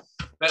it.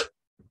 But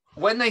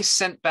when they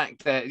sent back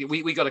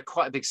we got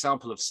quite a big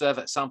sample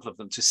of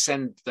them to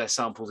send their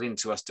samples in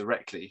to us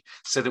directly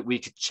so that we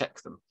could check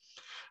them.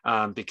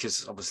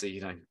 Because obviously,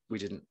 we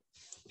didn't,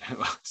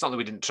 it's not that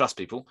we didn't trust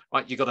people,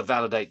 right? You've got to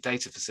validate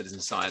data for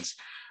citizen science.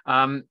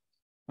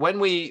 When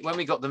we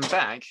got them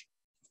back,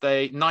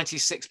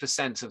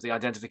 96% of the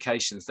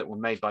identifications that were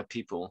made by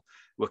people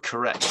were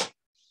correct.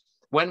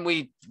 When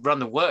we run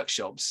the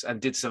workshops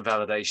and did some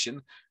validation,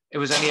 it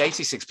was only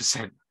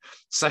 86%.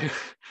 So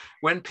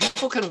when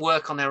people can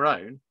work on their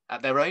own,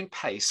 at their own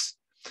pace,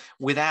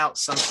 without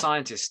some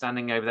scientist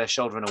standing over their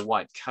shoulder in a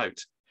white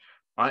coat,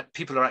 right?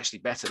 People are actually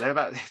better. They're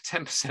about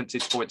 10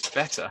 percentage points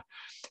better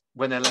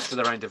when they're left to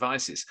their own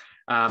devices.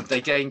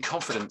 They gain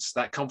confidence.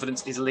 That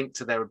confidence is linked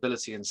to their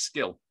ability and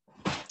skill.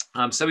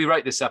 So we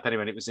wrote this up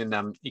anyway, and it was in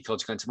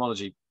Ecological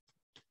Entomology.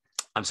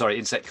 I'm sorry,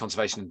 Insect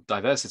Conservation and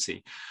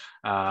Diversity,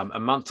 a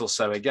month or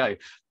so ago.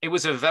 It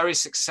was a very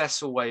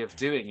successful way of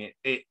doing it.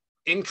 It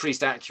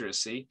increased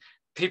accuracy.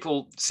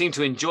 People seemed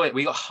to enjoy it.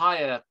 We got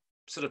higher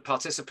sort of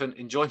participant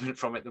enjoyment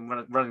from it than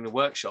running the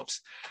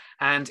workshops,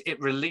 and it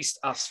released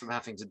us from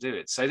having to do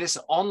it. So this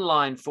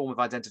online form of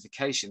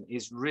identification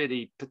is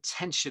really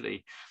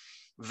potentially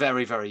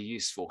very, very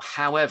useful.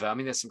 However, I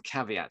mean, there's some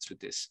caveats with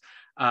this.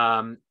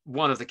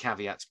 One of the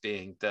caveats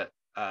being that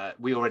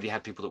we already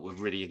had people that were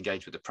really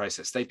engaged with the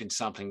process. They've been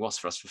sampling wasps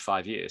for us for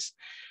 5 years.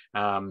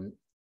 I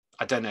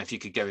don't know if you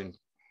could go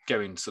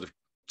in sort of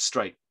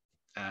straight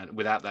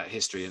without that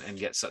history and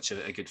get such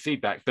a good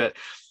feedback. But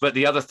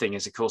the other thing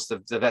is, of course, the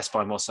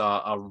Vespine wasps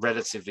are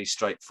relatively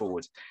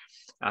straightforward.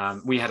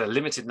 We had a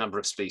limited number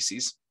of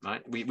species,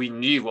 right? We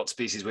knew what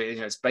species we,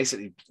 it's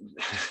basically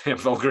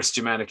Vulgaris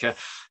germanica,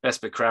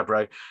 Vespa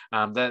crabro.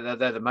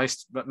 They're the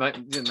most,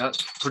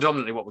 that's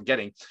predominantly what we're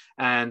getting.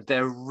 And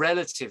they're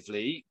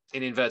relatively,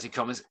 in inverted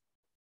commas,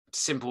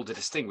 simple to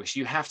distinguish.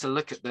 You have to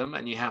look at them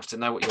and you have to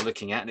know what you're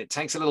looking at, and it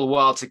takes a little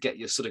while to get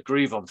your sort of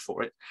groove on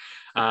for it,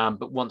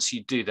 but once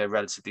you do, they're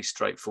relatively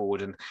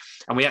straightforward. And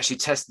we actually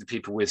tested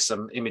people with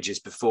some images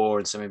before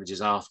and some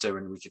images after,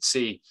 and we could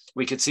see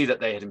that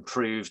they had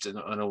improved and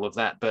all of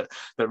that, but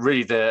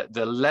really the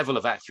level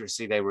of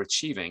accuracy they were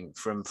achieving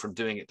from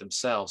doing it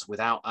themselves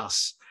without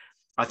us,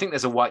 I think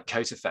there's a white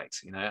coat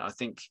effect.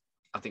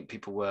 I think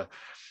people were,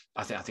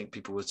 I think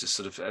people were just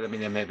sort of, I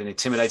mean, they may have been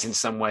intimidated in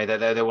some way.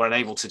 They weren't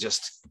able to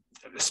just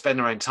spend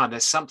their own time.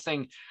 There's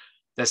something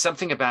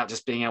about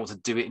just being able to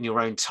do it in your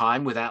own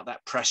time without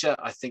that pressure.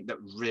 I think that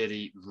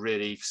really,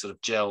 really sort of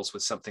gels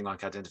with something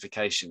like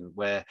identification,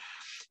 where,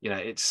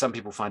 some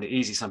people find it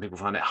easy, some people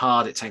find it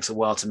hard. It takes a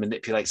while to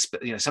manipulate.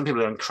 Some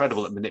people are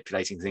incredible at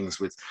manipulating things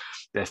with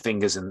their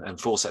fingers and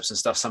forceps and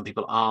stuff. Some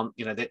people aren't.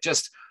 They're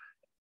just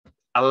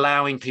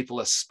allowing people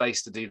a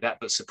space to do that,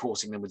 but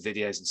supporting them with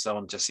videos and so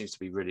on just seems to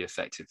be really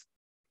effective.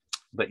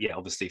 But yeah,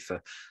 obviously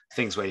for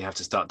things where you have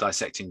to start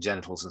dissecting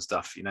genitals and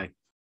stuff,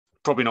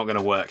 probably not going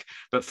to work.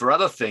 But for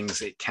other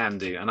things, it can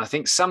do. And I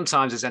think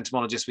sometimes as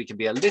entomologists, we can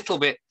be a little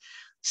bit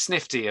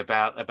snifty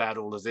about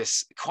all of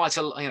this. Quite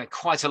a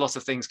lot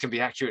of things can be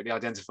accurately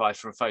identified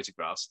from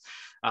photographs.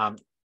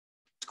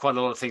 Quite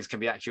a lot of things can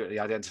be accurately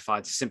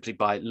identified simply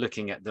by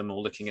looking at them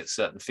or looking at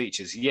certain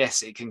features.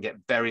 Yes, it can get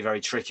very, very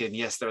tricky. And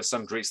yes, there are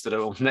some groups that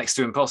are next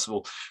to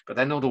impossible, but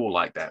they're not all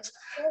like that.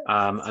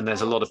 And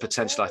there's a lot of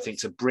potential, I think,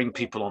 to bring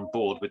people on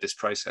board with this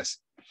process.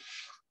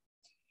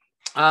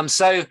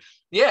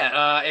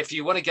 If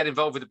you want to get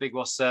involved with the Big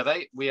Wasp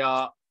Survey, we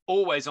are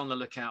always on the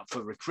lookout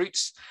for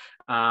recruits.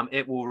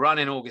 It will run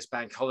in August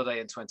bank holiday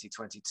in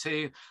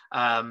 2022.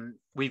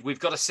 We've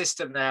got a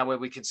system now where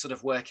we can sort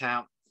of work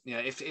out,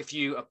 if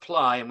you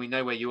apply and we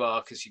know where you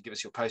are because you give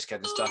us your postcode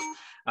and stuff,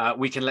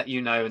 we can let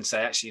you know and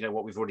say, actually,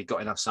 what, we've already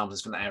got enough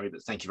samples from that area,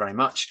 but thank you very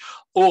much.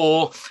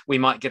 Or we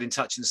might get in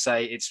touch and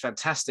say, it's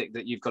fantastic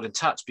that you've got in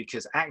touch,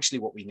 because actually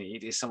what we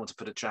need is someone to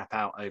put a trap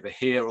out over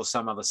here or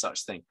some other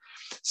such thing.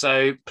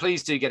 So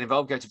please do get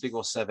involved. Go to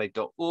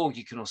bigwaspsurvey.org.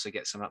 You can also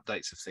get some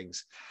updates of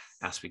things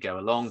as we go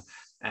along.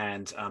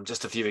 And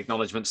just a few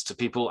acknowledgements to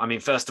people. I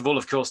mean, first of all,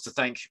 of course, to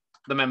thank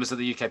the members of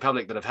the UK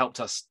public that have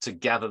helped us to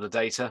gather the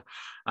data,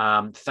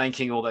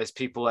 thanking all those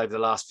people over the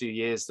last few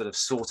years that have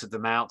sorted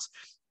them out.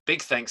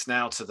 Big thanks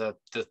now to the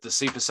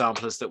super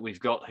samplers that we've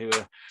got who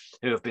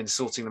have been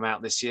sorting them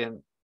out this year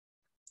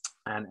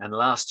and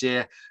last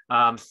year.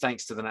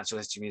 Thanks to the Natural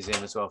History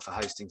Museum as well for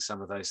hosting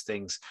some of those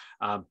things.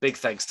 Big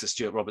thanks to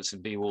Stuart Roberts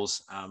and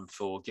BWALS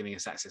for giving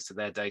us access to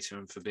their data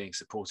and for being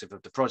supportive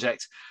of the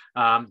project.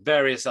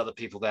 Various other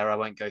people there, I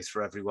won't go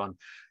through everyone.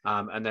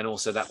 And then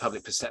also that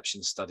public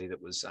perception study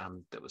that was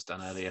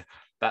done earlier.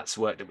 That's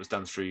work that was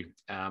done through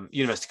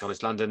University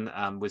College London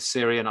with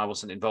Syrian. I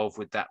wasn't involved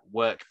with that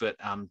work, but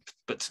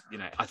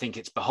I think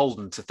it's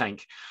beholden to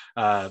thank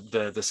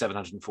the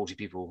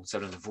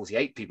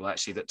 748 people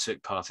actually that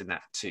took part in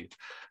that too,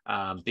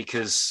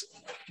 because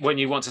when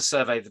you want to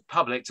survey the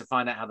public to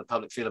find out how the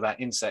public feel about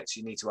insects,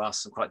 you need to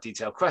ask some quite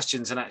detailed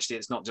questions. And actually,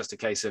 it's not just a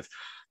case of,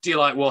 do you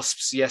like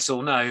wasps? Yes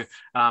or no.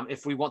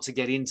 If we want to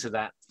get into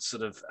that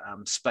sort of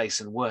space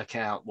and work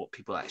out what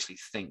people actually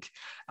think,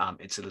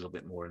 it's a little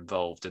bit more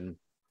involved. And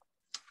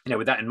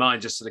with that in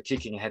mind, just sort of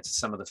kicking ahead to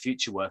some of the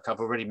future work,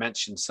 I've already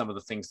mentioned some of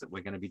the things that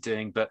we're going to be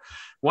doing, but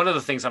one of the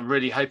things I'm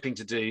really hoping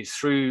to do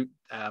through,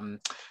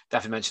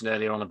 Daphne mentioned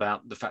earlier on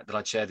about the fact that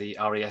I chair the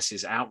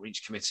RES's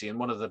outreach committee, and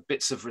one of the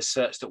bits of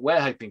research that we're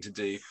hoping to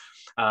do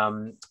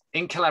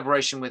in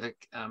collaboration with a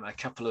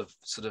couple of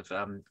sort of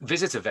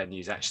visitor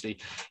venues actually,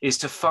 is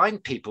to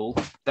find people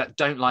that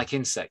don't like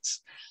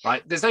insects,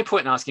 right? There's no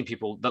point in asking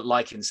people that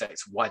like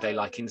insects why they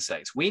like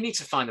insects. We need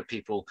to find the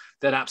people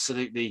that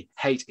absolutely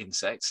hate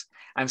insects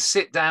and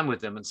sit down with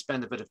them and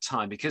spend a bit of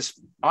time, because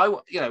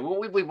what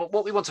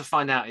we want to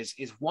find out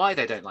is why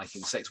they don't like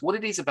insects, what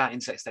it is about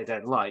insects they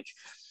don't like,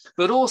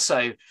 but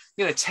also,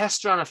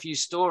 test run a few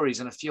stories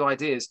and a few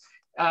ideas.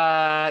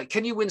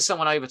 can you win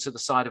someone over to the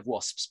side of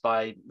wasps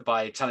by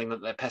telling them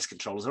that they're pest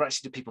controllers, or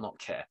actually do people not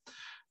care?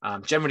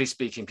 Generally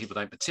speaking, people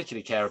don't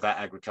particularly care about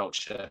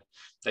agriculture.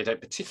 They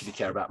don't particularly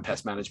care about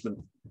pest management.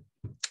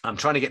 I'm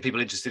trying to get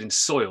people interested in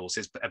soils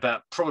is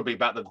probably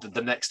about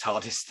the next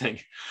hardest thing,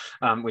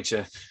 which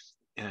are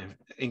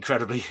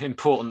incredibly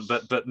important,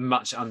 but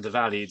much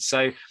undervalued.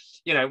 So,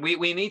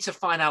 we need to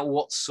find out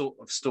what sort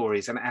of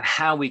stories and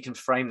how we can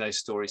frame those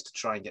stories to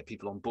try and get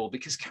people on board,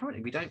 because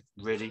currently we don't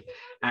really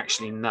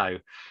actually know.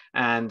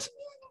 And,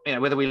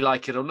 whether we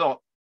like it or not,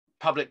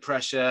 public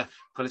pressure,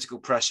 political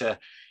pressure,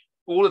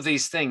 all of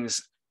these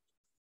things,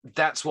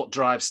 that's what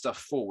drives stuff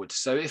forward.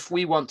 So if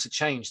we want to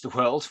change the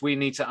world, we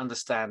need to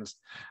understand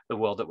the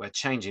world that we're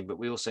changing, but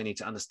we also need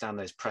to understand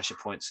those pressure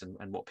points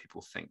and what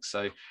people think.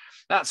 So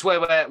that's where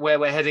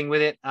we're heading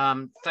with it.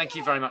 Thank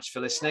you very much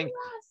for listening.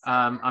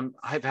 I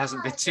hope it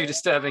hasn't been too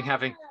disturbing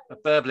having a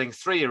burbling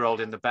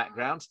 3-year-old in the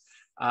background.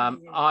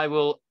 I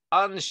will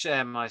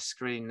unshare my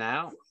screen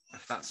now,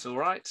 if that's all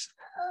right.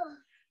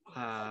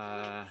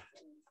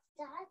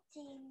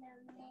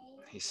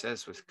 He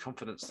says with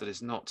confidence that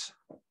is not.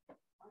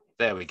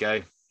 There we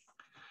go.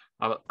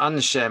 I'll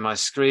unshare my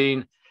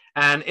screen.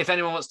 And if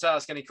anyone wants to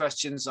ask any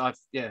questions, I've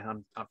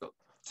got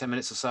 10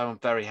 minutes or so. I'm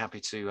very happy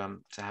to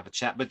have a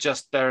chat. But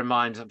just bear in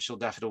mind, I'm sure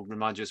Daffyd will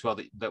remind you as well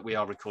that we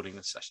are recording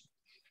this session.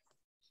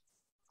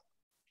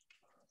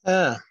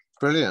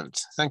 Brilliant.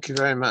 Thank you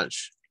very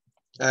much.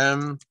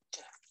 Do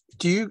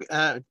you,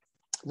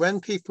 when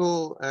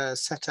people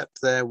set up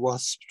their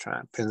wasp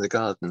trap in the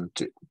garden,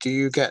 do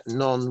you get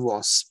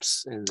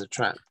non-wasps in the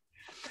trap?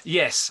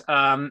 Yes,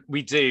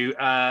 we do,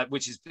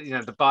 which is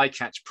the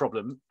bycatch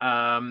problem.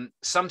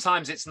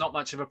 Sometimes it's not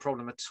much of a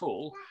problem at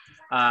all.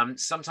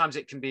 Sometimes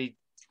it can be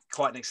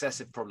quite an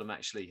excessive problem,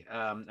 actually.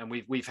 And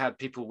we've had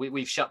people,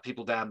 we've shut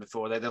people down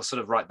before. They'll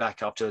sort of write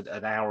back after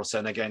an hour or so,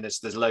 and again,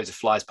 there's loads of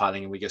flies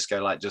piling, and we just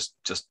go like, just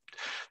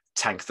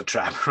tank the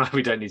trap. Right?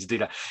 We don't need to do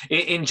that.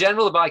 In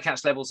general, the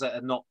bycatch levels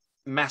are not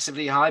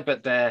massively high,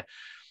 but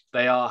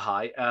they are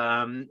high.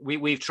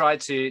 We've tried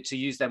to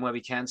use them where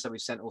we can, so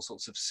we've sent all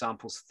sorts of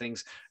samples of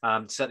things.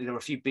 Certainly there were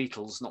a few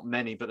beetles, not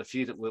many, but a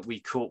few that we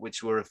caught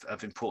which were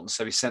of importance,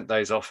 so we sent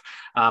those off.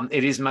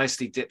 It is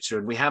mostly diptera,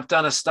 and we have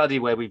done a study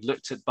where we've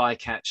looked at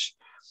bycatch.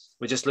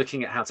 We're just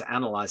looking at how to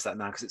analyze that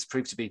now, because it's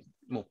proved to be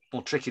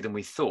more tricky than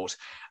we thought,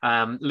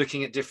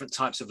 looking at different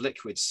types of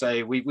liquids.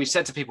 So we've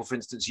said to people, for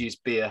instance, use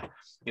beer,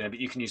 but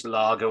you can use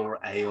lager or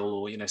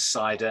ale or,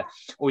 cider,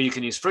 or you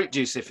can use fruit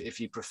juice if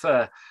you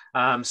prefer.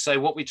 So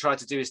what we try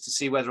to do is to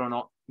see whether or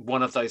not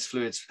one of those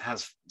fluids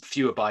has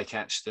fewer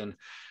bycatch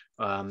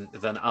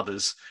than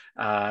others,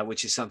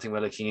 which is something we're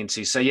looking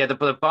into. So yeah, the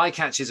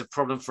bycatch is a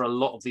problem for a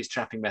lot of these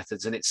trapping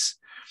methods, and it's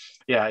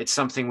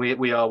something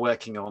we are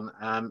working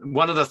on.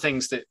 One of the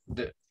things that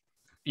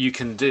you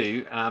can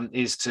do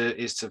is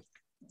to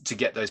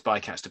get those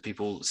bycatch to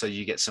people, so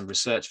you get some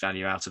research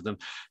value out of them.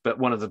 But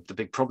one of the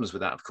big problems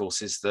with that, of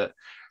course, is that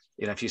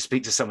if you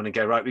speak to someone and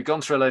go, right, we've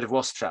gone through a load of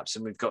wasp traps,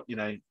 and we've got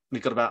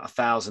about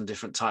 1,000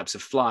 different types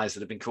of flies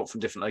that have been caught from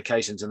different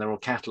locations, and they're all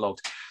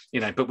catalogued,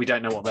 but we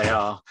don't know what they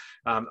are.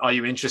 Are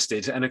you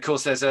interested? And of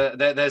course, there's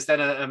then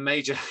a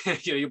major,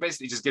 you're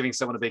basically just giving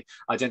someone a big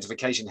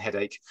identification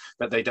headache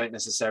that they don't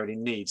necessarily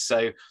need.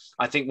 So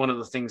I think one of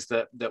the things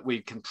that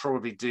we can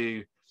probably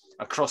do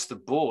across the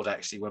board,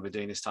 actually, when we're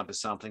doing this type of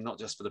sampling, not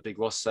just for the Big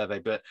Wasp survey,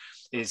 but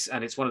it's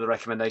one of the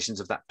recommendations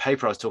of that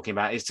paper I was talking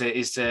about, is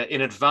to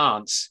in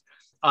advance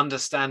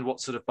understand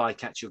what sort of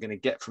bycatch you're going to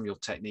get from your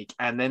technique,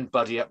 and then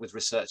buddy up with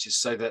researchers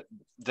so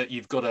that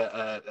you've got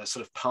a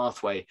sort of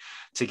pathway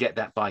to get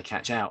that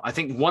bycatch out. I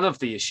think one of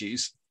the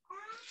issues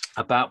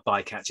about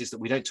bycatch is that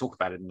we don't talk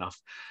about it enough.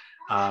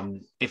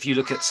 If you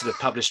look at sort of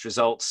published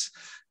results,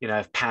 we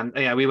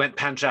went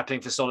pan trapping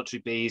for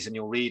solitary bees, and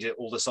you'll read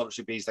all the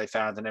solitary bees they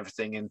found and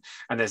everything, and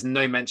there's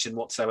no mention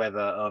whatsoever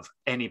of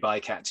any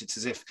bycatch. It's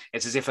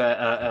as if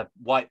a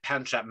white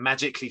pan trap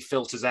magically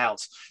filters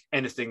out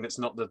anything that's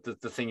not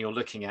the thing you're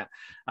looking at.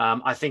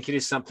 I think it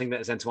is something that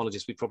as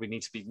entomologists we probably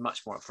need to be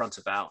much more upfront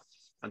about,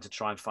 and to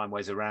try and find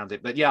ways around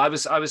it. But yeah, I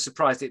was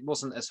surprised it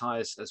wasn't as high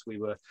as we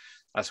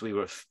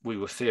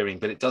were fearing,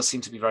 but it does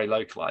seem to be very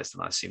localized,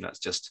 and I assume that's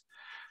just,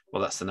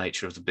 well, that's the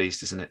nature of the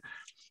beast, isn't it?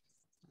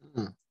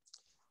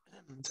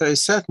 So it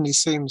certainly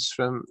seems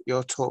from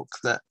your talk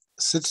that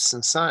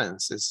citizen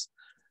science is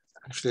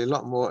actually a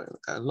lot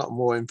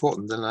more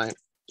important than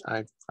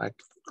I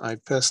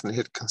personally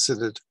had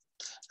considered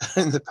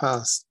in the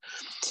past.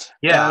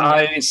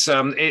 Yeah,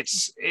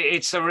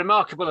 it's a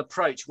remarkable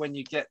approach when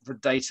you get the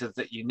data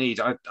that you need.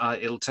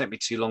 It'll take me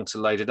too long to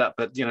load it up,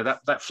 but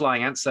that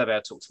flying ant survey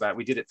I talked about,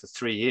 we did it for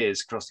 3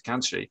 years across the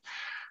country.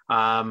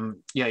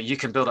 You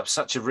can build up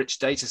such a rich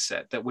data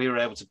set that we were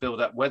able to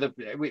build up, whether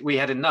we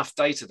had enough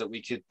data that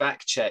we could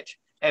back check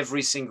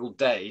every single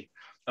day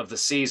of the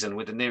season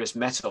with the nearest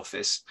Met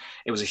Office.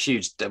 It was a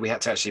huge, we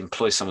had to actually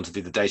employ someone to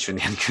do the data in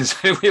the end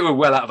because we were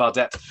well out of our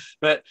depth,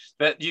 but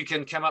you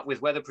can come up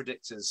with weather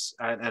predictors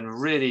and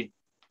really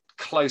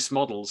close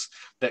models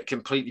that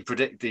completely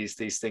predict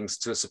these things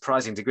to a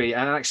surprising degree.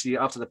 And actually,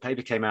 after the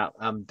paper came out,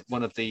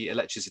 one of the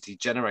electricity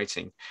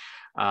generating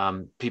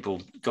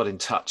people got in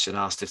touch and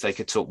asked if they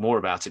could talk more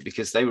about it,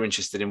 because they were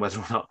interested in whether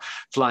or not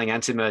flying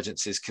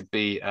anti-emergencies could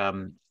be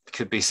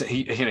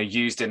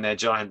used in their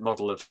giant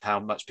model of how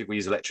much people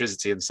use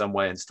electricity in some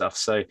way and stuff.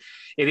 So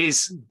it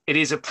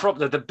is a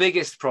problem. The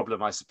biggest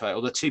problem, I suppose,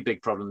 or the two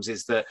big problems,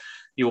 is that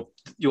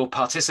your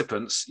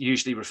participants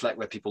usually reflect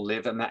where people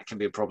live, and that can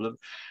be a problem.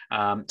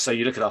 So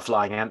you look at our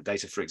flying ant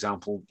data, for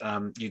example,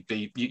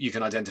 you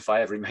can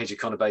identify every major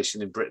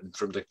conurbation in Britain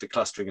from the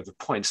clustering of the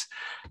points.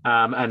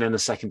 And then the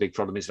second big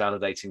problem is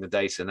validating the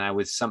data. Now,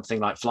 with something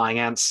like flying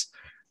ants,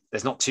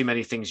 there's not too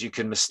many things you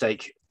can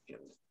mistake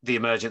the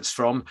emergence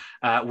from.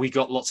 We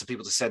got lots of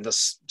people to send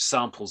us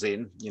samples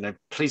in,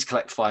 please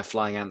collect 5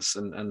 flying ants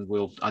and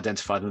we'll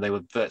identify them. They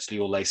were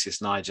virtually all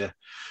Lasius niger.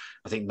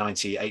 I think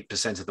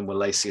 98% of them were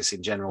Lasius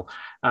in general.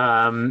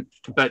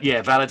 But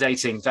yeah,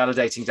 validating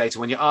data.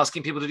 When you're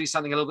asking people to do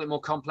something a little bit more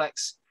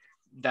complex,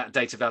 that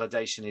data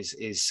validation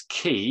is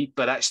key.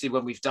 But actually,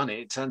 when we've done it,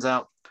 it turns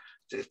out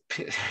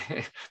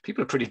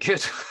people are pretty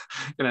good.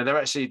 They're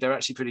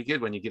actually pretty good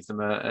when you give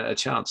them a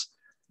chance.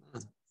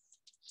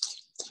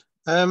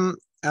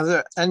 Are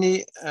there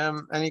any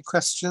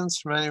questions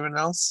from anyone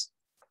else?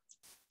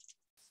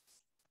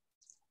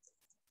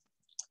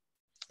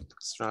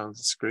 It's around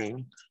the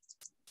screen.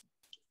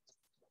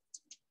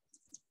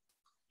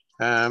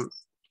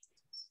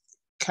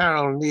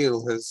 Carol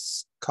Neal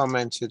has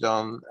commented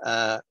on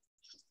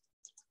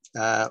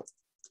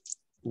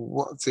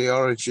what the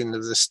origin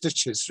of the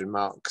stitches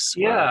remarks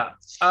were. Yeah,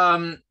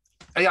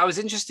 I was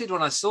interested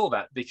when I saw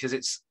that, because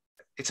it's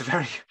a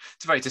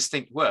very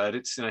distinct word.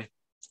 It's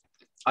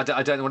I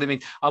don't know what I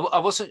mean.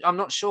 I'm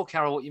not sure,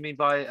 Carol, what you mean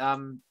by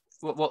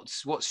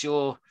what's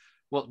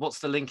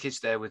the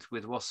linkage there with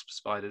wasp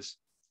spiders?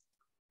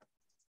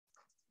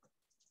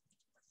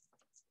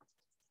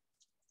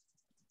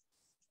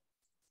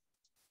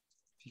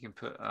 If you can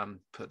put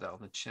that on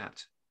the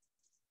chat.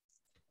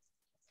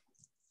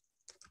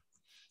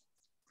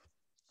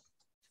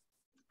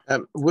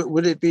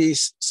 Would it be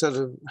sort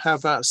of, how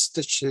about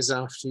stitches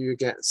after you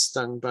get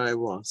stung by a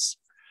wasp?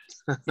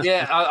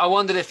 Yeah, I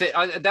wondered if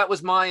that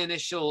was my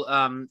initial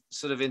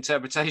sort of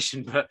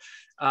interpretation, but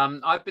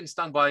I've been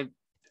stung by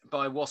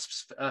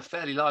wasps a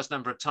fairly large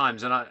number of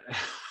times, and I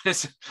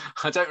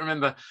don't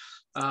remember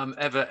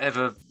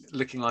ever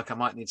looking like I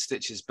might need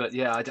stitches. But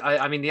yeah,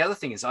 I mean, the other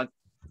thing is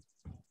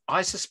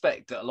I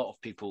suspect that a lot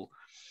of people,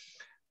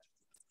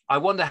 I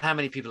wonder how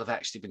many people have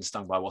actually been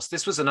stung by wasps.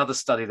 This was another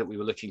study that we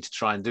were looking to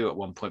try and do at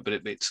one point, but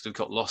it sort of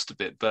got lost a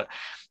bit. But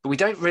we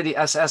don't really,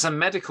 as a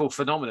medical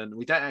phenomenon,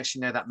 we don't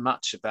actually know that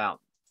much about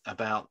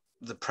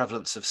the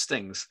prevalence of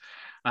stings.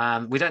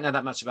 We don't know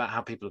that much about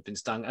how people have been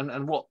stung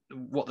and what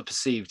the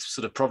perceived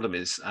sort of problem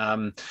is.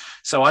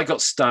 So I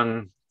got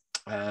stung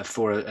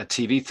for a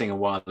TV thing a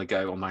while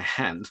ago on my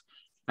hand,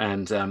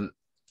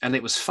 and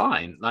it was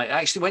fine. Like,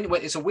 actually,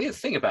 when it's a weird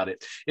thing about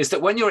it is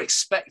that when you're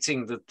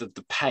expecting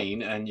the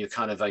pain and you're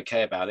kind of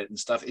okay about it and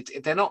stuff,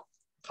 they're not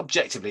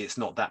objectively, it's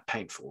not that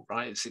painful,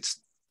 right? It's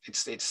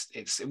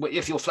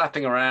if you're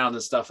flapping around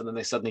and stuff and then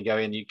they suddenly go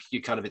in,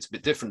 you kind of, it's a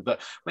bit different.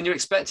 But when you're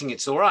expecting,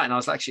 it's all right. And I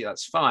was like, actually,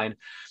 that's fine.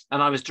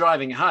 And I was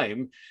driving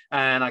home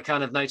and I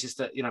kind of noticed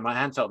that, my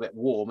hand felt a bit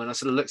warm, and I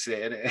sort of looked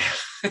at it,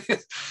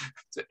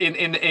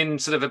 and in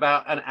sort of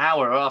about an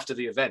hour after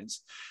the event,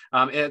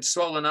 it had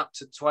swollen up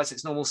to twice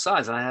its normal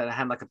size, and I had a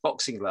hand like a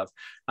boxing glove,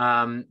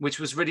 which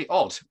was really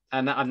odd.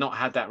 And I've not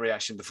had that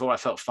reaction before. I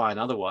felt fine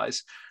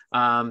otherwise.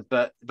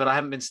 But I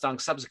haven't been stung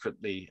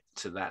subsequently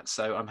to that,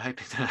 so I'm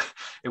hoping that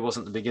it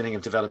wasn't the beginning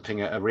of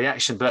developing a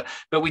reaction. But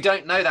we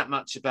don't know that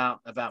much about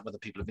whether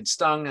people have been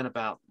stung and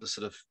about the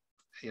sort of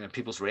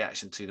people's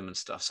reaction to them and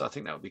stuff. So I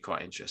think that would be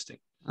quite interesting.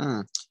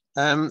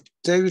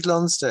 David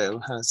Lonsdale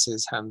has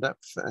his hand up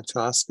to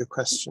ask a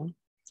question.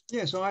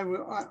 Yes,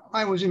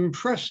 I was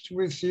impressed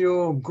with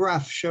your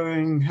graph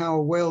showing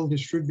how well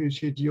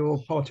distributed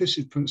your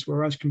participants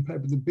were as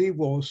compared with the bee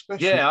wars.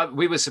 Especially. Yeah,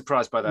 we were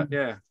surprised by that.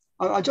 Yeah.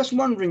 I'm just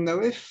wondering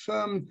though,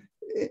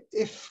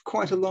 if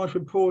quite a large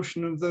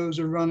proportion of those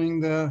are running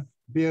their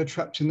beer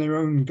trapped in their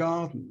own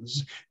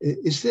gardens,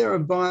 is there a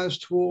bias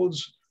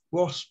towards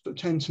wasps that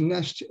tend to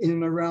nest in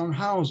and around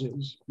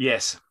houses?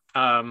 Yes,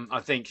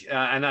 I think,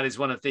 and that is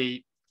one of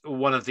the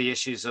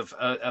issues of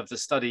the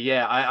study.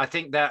 Yeah, I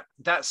think that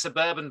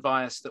suburban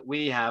bias that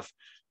we have,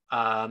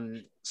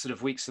 sort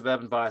of weak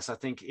suburban bias, I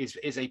think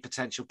is a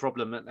potential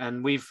problem,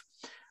 and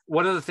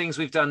one of the things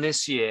we've done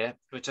this year,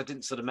 which I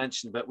didn't sort of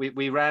mention, but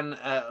we ran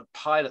a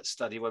pilot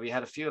study where we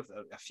had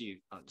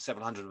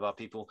several hundred of our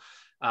people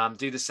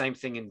do the same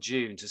thing in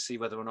June to see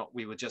whether or not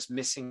we were just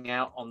missing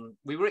out on.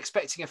 We were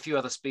expecting a few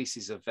other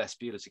species of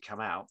Vespula to come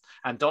out,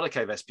 and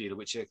Dolichovespula,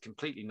 which are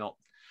completely not,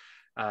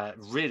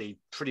 really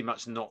pretty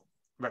much not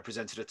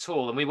represented at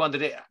all. And we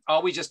wondered,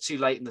 are we just too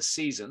late in the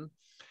season?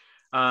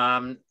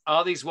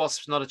 Are these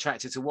wasps not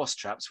attracted to wasp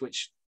traps,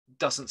 which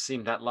doesn't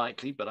seem that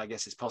likely, but I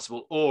guess it's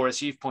possible. Or, as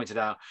you've pointed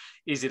out,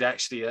 is it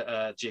actually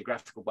a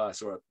geographical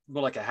bias or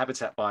more like a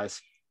habitat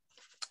bias?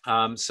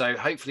 So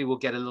hopefully we'll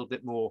get a little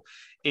bit more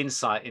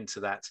insight into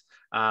that.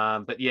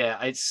 But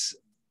yeah, it's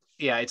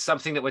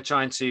something that we're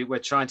trying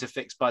to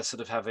fix by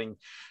sort of having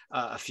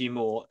a few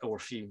more, or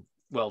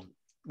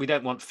we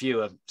don't want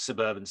fewer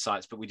suburban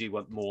sites, but we do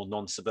want more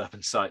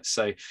non-suburban sites.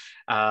 So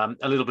a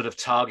little bit of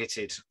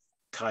targeted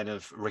kind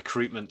of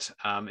recruitment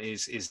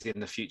is in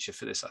the future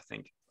for this, I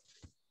think.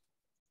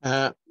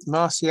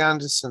 Marcy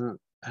Anderson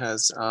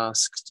has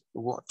asked,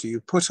 what do you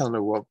put on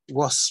a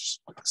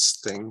wasp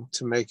sting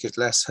to make it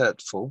less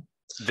hurtful?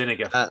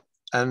 Vinegar.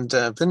 And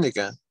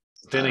vinegar.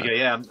 Vinegar,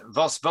 yeah.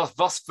 Voss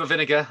for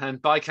vinegar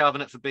and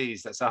bicarbonate for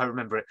bees. That's how I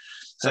remember it.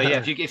 So yeah,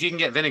 if you can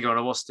get vinegar on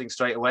a wasp sting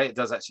straight away, it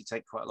does actually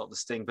take quite a lot of the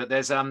sting. But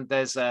there's I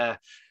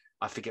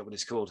forget what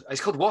it's called.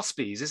 It's called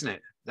Waspies, isn't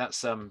it?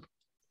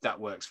 That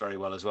works very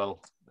well as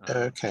well.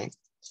 Okay.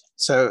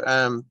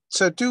 So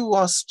so do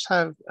wasps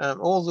have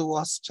all the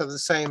wasps have the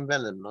same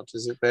venom, or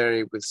does it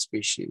vary with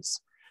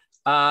species?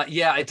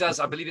 Yeah, it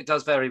does. I believe it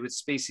does vary with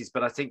species,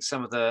 but I think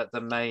some of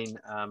the main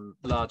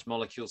large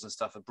molecules and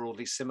stuff are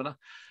broadly similar.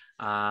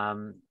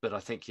 But I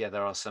think, yeah,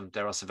 there are some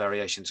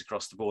variations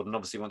across the board. And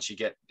obviously, once you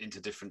get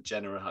into different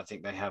genera, I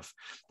think they have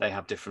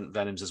different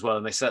venoms as well,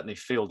 and they certainly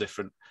feel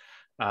different.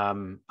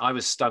 I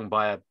was stung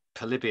by a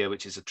Polybia,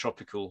 which is a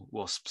tropical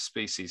wasp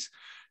species.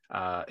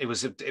 It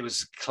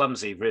was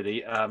clumsy,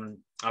 really.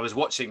 I was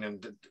watching them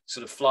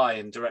sort of fly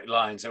in direct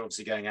lines. They're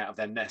obviously going out of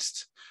their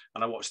nest,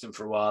 and I watched them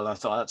for a while. And I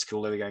thought, that's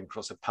cool. They were going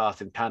across a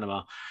path in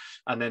Panama,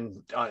 and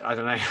then I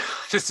don't know,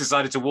 just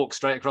decided to walk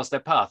straight across their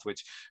path,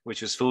 which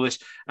was foolish.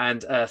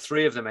 And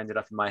 3 of them ended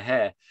up in my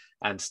hair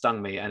and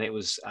stung me, and it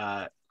was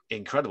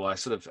incredible. I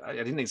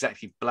didn't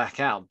exactly black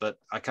out, but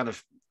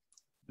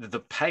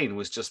the pain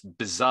was just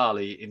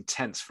bizarrely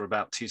intense for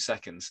about 2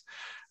 seconds.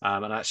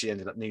 And I actually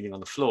ended up kneeling on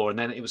the floor, and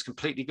then it was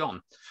completely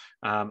gone.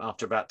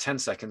 After about 10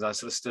 seconds, I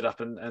sort of stood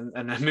up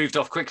and moved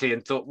off quickly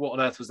and thought, what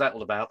on earth was that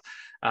all about?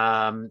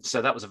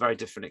 So that was a very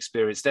different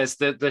experience. There's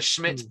the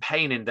Schmidt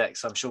pain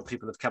index. I'm sure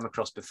people have come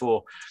across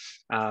before.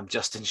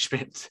 Justin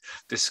Schmidt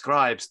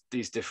describes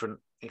these different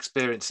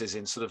experiences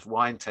in sort of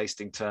wine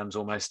tasting terms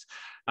almost,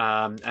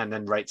 and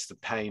then rates the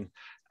pain.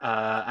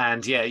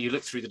 And yeah, you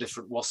look through the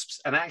different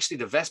wasps, and actually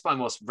the Vespine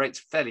wasp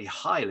rates fairly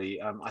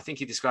highly. I think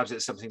he describes it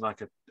as something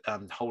like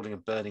holding a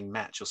burning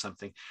match or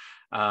something.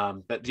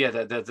 But yeah,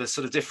 the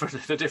sort of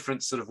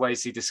different sort of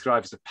ways he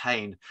describes the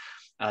pain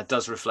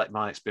does reflect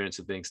my experience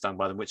of being stung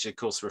by them, which of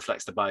course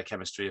reflects the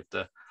biochemistry of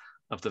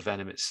the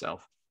venom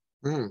itself.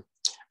 Mm.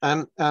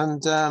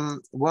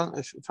 One,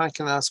 if I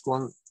can ask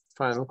one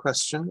final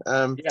question.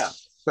 Yeah.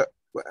 But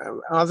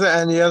are there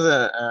any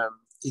other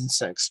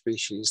insect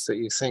species that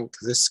you think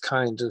this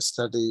kind of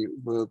study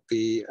will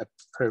be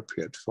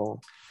appropriate for?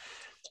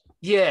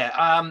 Yeah,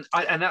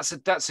 and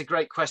that's a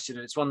great question,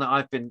 and it's one that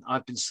I've been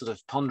sort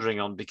of pondering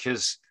on,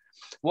 because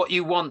what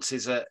you want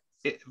is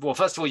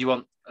first of all, you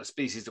want a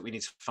species that we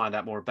need to find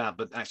out more about,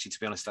 but actually, to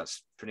be honest,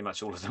 that's pretty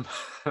much all of them.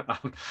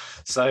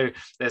 So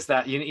there's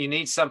that. You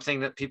need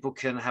something that people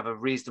can have a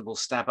reasonable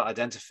stab at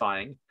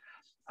identifying.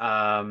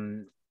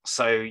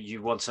 So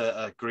you want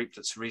a group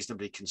that's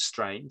reasonably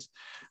constrained.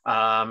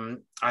 I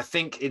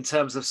think in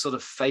terms of sort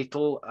of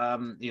fatal,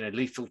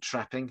 lethal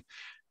trapping,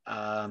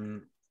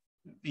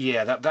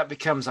 that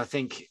becomes, I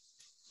think,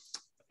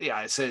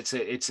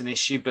 it's an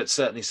issue, but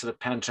certainly sort of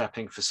pan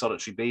trapping for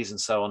solitary bees and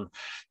so on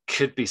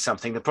could be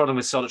something. The problem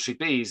with solitary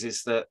bees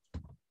is that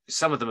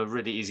some of them are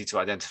really easy to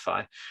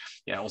identify.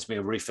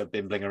 Osmia rufa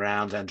bimbling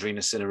around, Andrena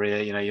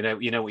cinerea, you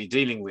know what you're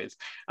dealing with.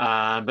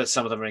 But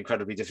some of them are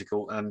incredibly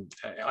difficult. And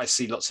I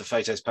see lots of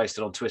photos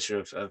posted on Twitter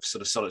of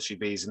sort of solitary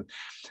bees. And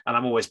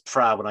I'm always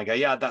proud when I go,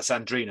 yeah, that's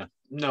Andrena.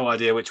 No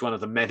idea which one of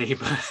the many,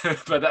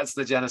 but that's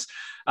the genus.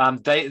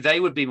 They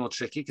would be more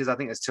tricky, because I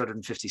think there's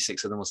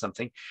 256 of them or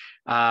something.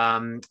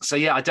 So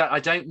yeah, I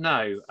don't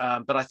know.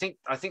 But I think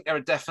there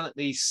are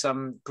definitely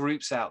some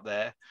groups out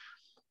there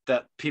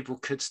that people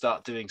could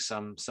start doing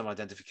some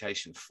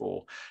identification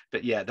for.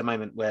 But yeah, at the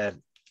moment we're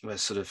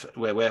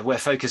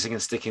focusing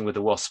and sticking with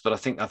the wasps, but I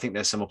think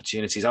there's some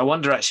opportunities. I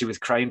wonder actually with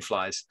crane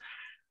flies.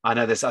 I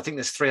think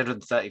there's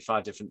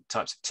 335 different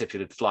types of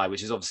tipulid fly,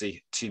 which is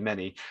obviously too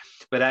many.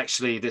 But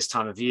actually this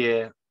time of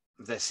year,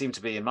 there seem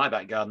to be in my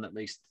back garden at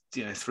least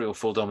 3 or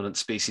 4 dominant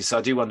species. So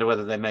I do wonder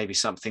whether there may be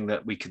something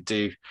that we could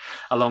do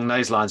along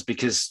those lines,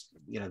 because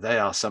they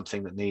are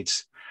something that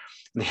needs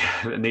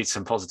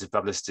some positive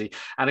publicity.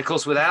 And of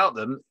course, without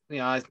them,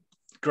 a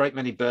great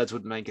many birds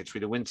wouldn't make it through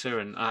the winter,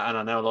 and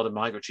I know a lot of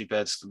migratory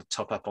birds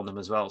top up on them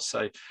as well.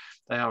 So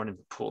they are an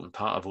important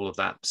part of all of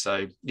that.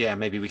 So yeah,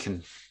 maybe we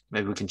can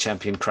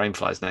champion crane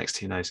flies next.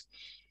 Who knows?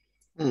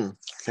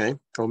 Okay,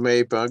 or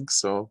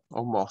maybugs or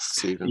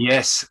moths even.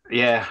 Yes,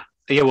 yeah.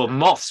 Well,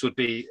 moths would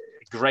be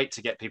great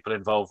to get people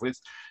involved with,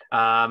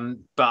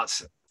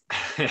 but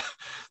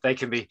they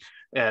can be.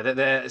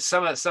 Yeah,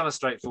 some are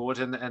straightforward,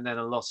 and then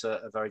a lot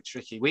are very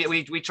tricky. We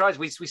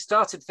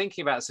started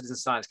thinking about a citizen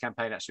science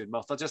campaign actually with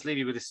moth. I'll just leave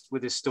you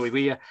with this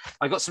story.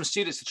 I got some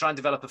students to try and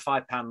develop a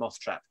 5-pound moth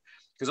trap,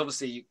 because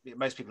obviously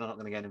most people are not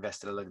going to go and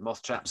invest in a load of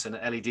moth traps, and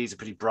LEDs are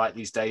pretty bright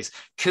these days.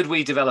 Could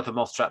we develop a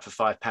moth trap for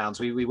 £5?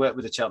 We worked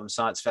with the Cheltenham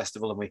Science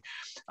Festival, and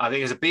I think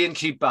it was a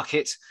B&Q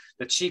bucket,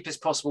 the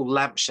cheapest possible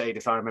lampshade,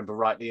 if I remember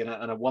rightly, and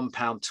a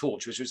 £1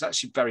 torch, which was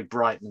actually very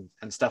bright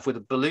and stuff, with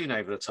a balloon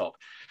over the top.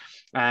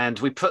 And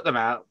we put them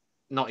out,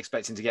 not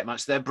expecting to get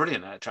much. They're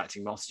brilliant at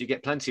attracting moths. You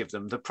get plenty of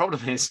them. The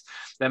problem is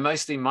they're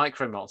mostly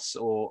micro moths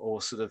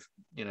or sort of,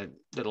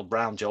 little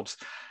brown jobs.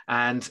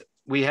 And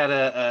we had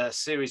a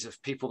series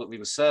of people that we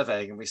were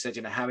surveying, and we said,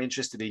 how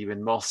interested are you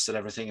in moths and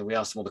everything? And we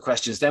asked them all the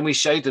questions. Then we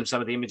showed them some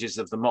of the images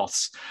of the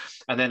moths.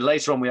 And then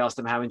later on, we asked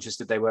them how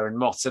interested they were in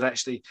moths. And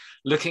actually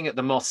looking at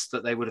the moths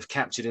that they would have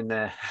captured in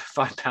their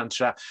 £5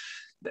 trap,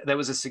 there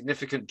was a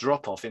significant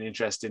drop-off in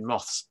interest in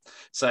moths.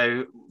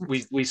 So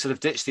we sort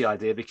of ditched the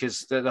idea,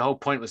 because the whole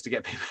point was to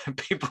get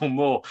people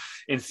more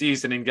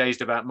enthused and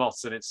engaged about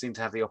moths, and it seemed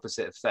to have the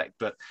opposite effect.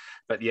 But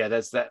yeah,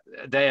 there's that.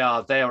 They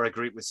are a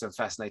group with some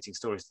fascinating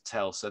stories to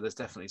tell. So there's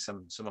definitely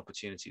some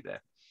opportunity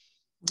there.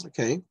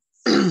 Okay,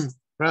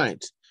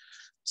 right.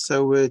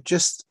 So we're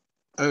just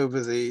over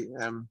the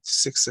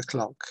 6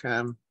 o'clock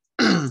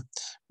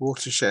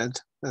watershed,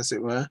 as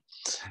it were.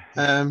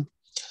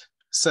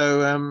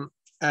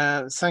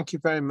 Thank you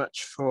very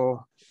much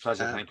for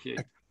pleasure. Thank you.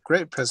 A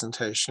great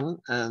presentation,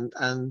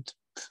 and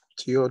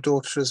to your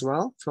daughter as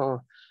well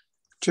for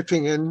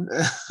chipping in.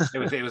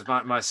 It was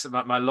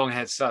my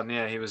long-haired son.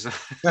 Yeah, he was.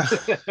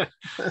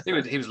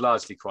 he was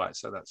largely quiet,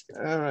 so that's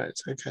good. All right.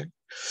 Okay.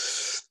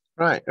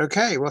 Right.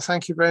 Okay. Well,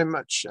 thank you very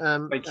much.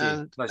 Thank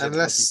you. Pleasure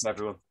to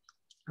everyone.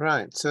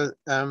 Right. So,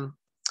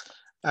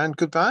 and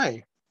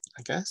goodbye.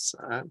 I guess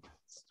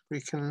we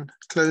can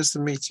close the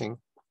meeting.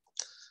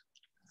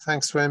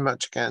 Thanks very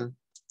much again.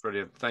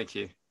 Brilliant. Thank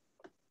you.